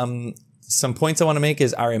 Some points I want to make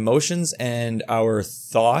is our emotions and our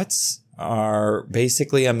thoughts are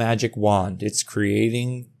basically a magic wand. It's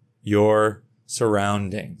creating your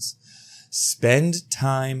surroundings. Spend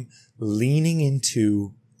time leaning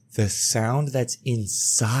into the sound that's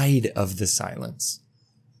inside of the silence.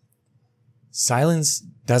 Silence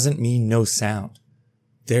doesn't mean no sound.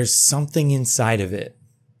 There's something inside of it.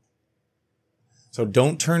 So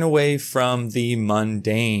don't turn away from the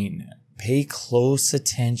mundane. Pay close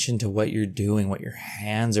attention to what you're doing, what your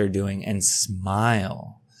hands are doing, and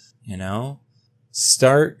smile. You know?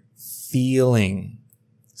 Start feeling.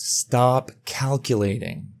 Stop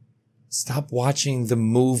calculating. Stop watching the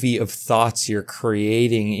movie of thoughts you're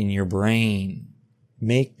creating in your brain.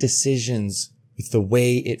 Make decisions with the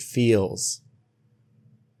way it feels.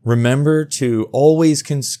 Remember to always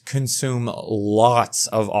consume lots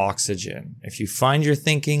of oxygen. If you find you're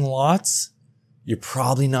thinking lots, you're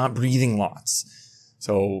probably not breathing lots.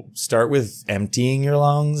 So start with emptying your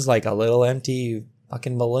lungs like a little empty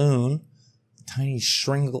fucking balloon, tiny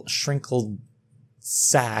shrinkled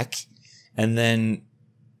sack, and then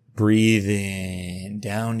breathe in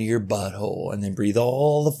down to your butthole, and then breathe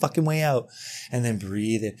all the fucking way out, and then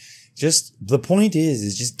breathe in. Just the point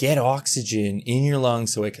is just get oxygen in your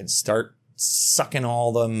lungs so it can start sucking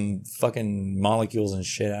all them fucking molecules and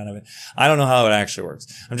shit out of it. I don't know how it actually works.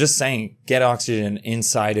 I'm just saying, get oxygen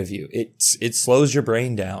inside of you. It slows your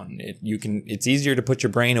brain down. It's easier to put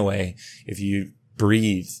your brain away if you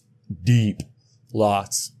breathe deep,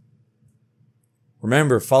 lots.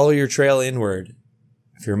 Remember, follow your trail inward.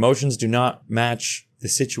 If your emotions do not match the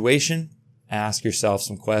situation, ask yourself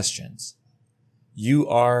some questions. You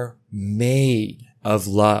are made of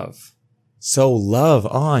love. So love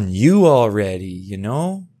on you already, you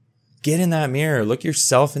know? Get in that mirror. Look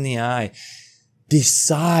yourself in the eye.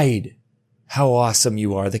 Decide how awesome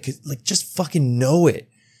you are. Like, just fucking know it.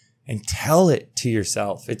 and tell it to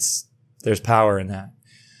yourself. There's power in that.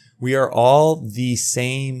 We are all the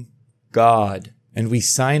same God, and we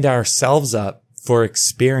signed ourselves up for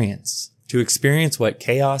experience, to experience what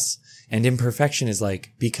chaos and imperfection is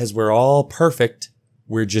like, because we're all perfect.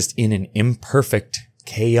 We're just in an imperfect,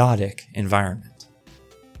 chaotic environment.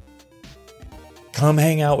 Come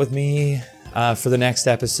hang out with me for the next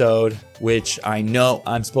episode, which I know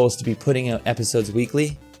I'm supposed to be putting out episodes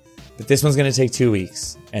weekly, but this one's going to take 2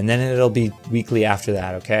 weeks, and then it'll be weekly after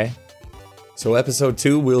that, okay? So episode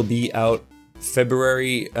 2 will be out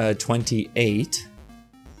February 28,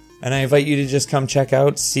 and I invite you to just come check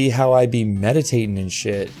out, see how I be meditating and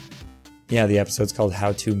shit. Yeah, the episode's called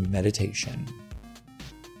How to Meditation.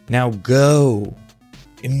 Now go,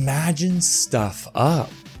 imagine stuff up,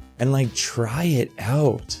 and try it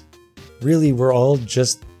out. Really, we're all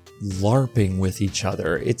just LARPing with each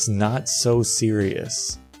other. It's not so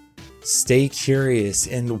serious. Stay curious,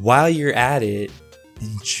 and while you're at it,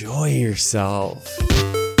 enjoy yourself.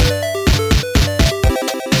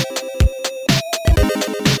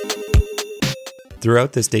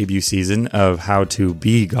 Throughout this debut season of How to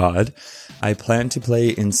Be God, I plan to play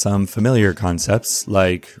in some familiar concepts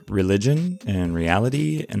like religion and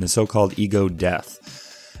reality and the so-called ego death.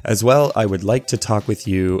 As well, I would like to talk with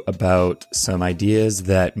you about some ideas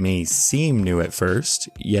that may seem new at first,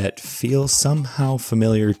 yet feel somehow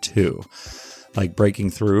familiar too, like breaking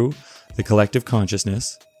through the collective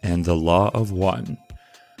consciousness and the law of one.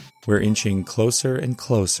 We're inching closer and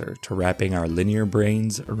closer to wrapping our linear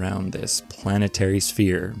brains around this planetary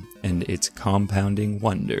sphere and its compounding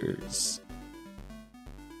wonders.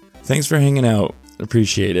 Thanks for hanging out.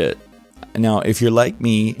 Appreciate it. Now, if you're like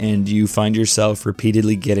me and you find yourself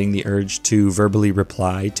repeatedly getting the urge to verbally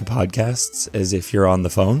reply to podcasts as if you're on the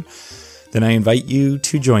phone, then I invite you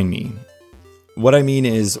to join me. What I mean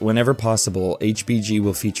is, whenever possible, HBG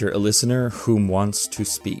will feature a listener whom wants to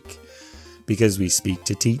speak. Because we speak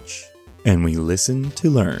to teach, and we listen to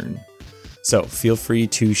learn. So feel free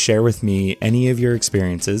to share with me any of your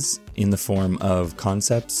experiences in the form of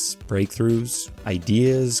concepts, breakthroughs,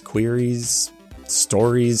 ideas, queries,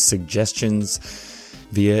 stories, suggestions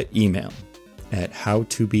via email at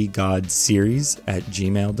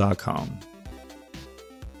howtobegodseries@gmail.com.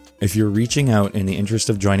 If you're reaching out in the interest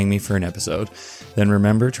of joining me for an episode, then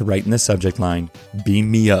remember to write in the subject line,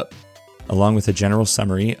 "Beam me up," along with a general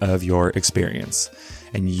summary of your experience.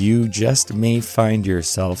 And you just may find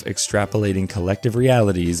yourself extrapolating collective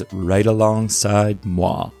realities right alongside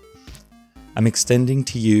moi. I'm extending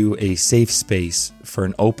to you a safe space for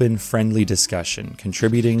an open, friendly discussion,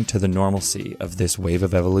 contributing to the normalcy of this wave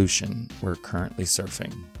of evolution we're currently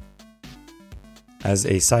surfing. As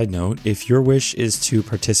a side note, if your wish is to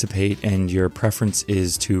participate and your preference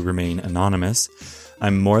is to remain anonymous,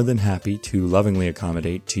 I'm more than happy to lovingly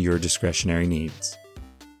accommodate to your discretionary needs.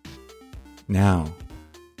 Now,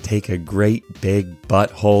 take a great big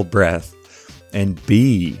butthole breath and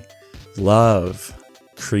be, love,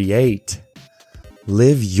 create,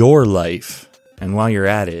 live your life. And while you're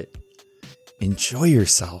at it, enjoy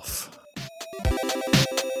yourself.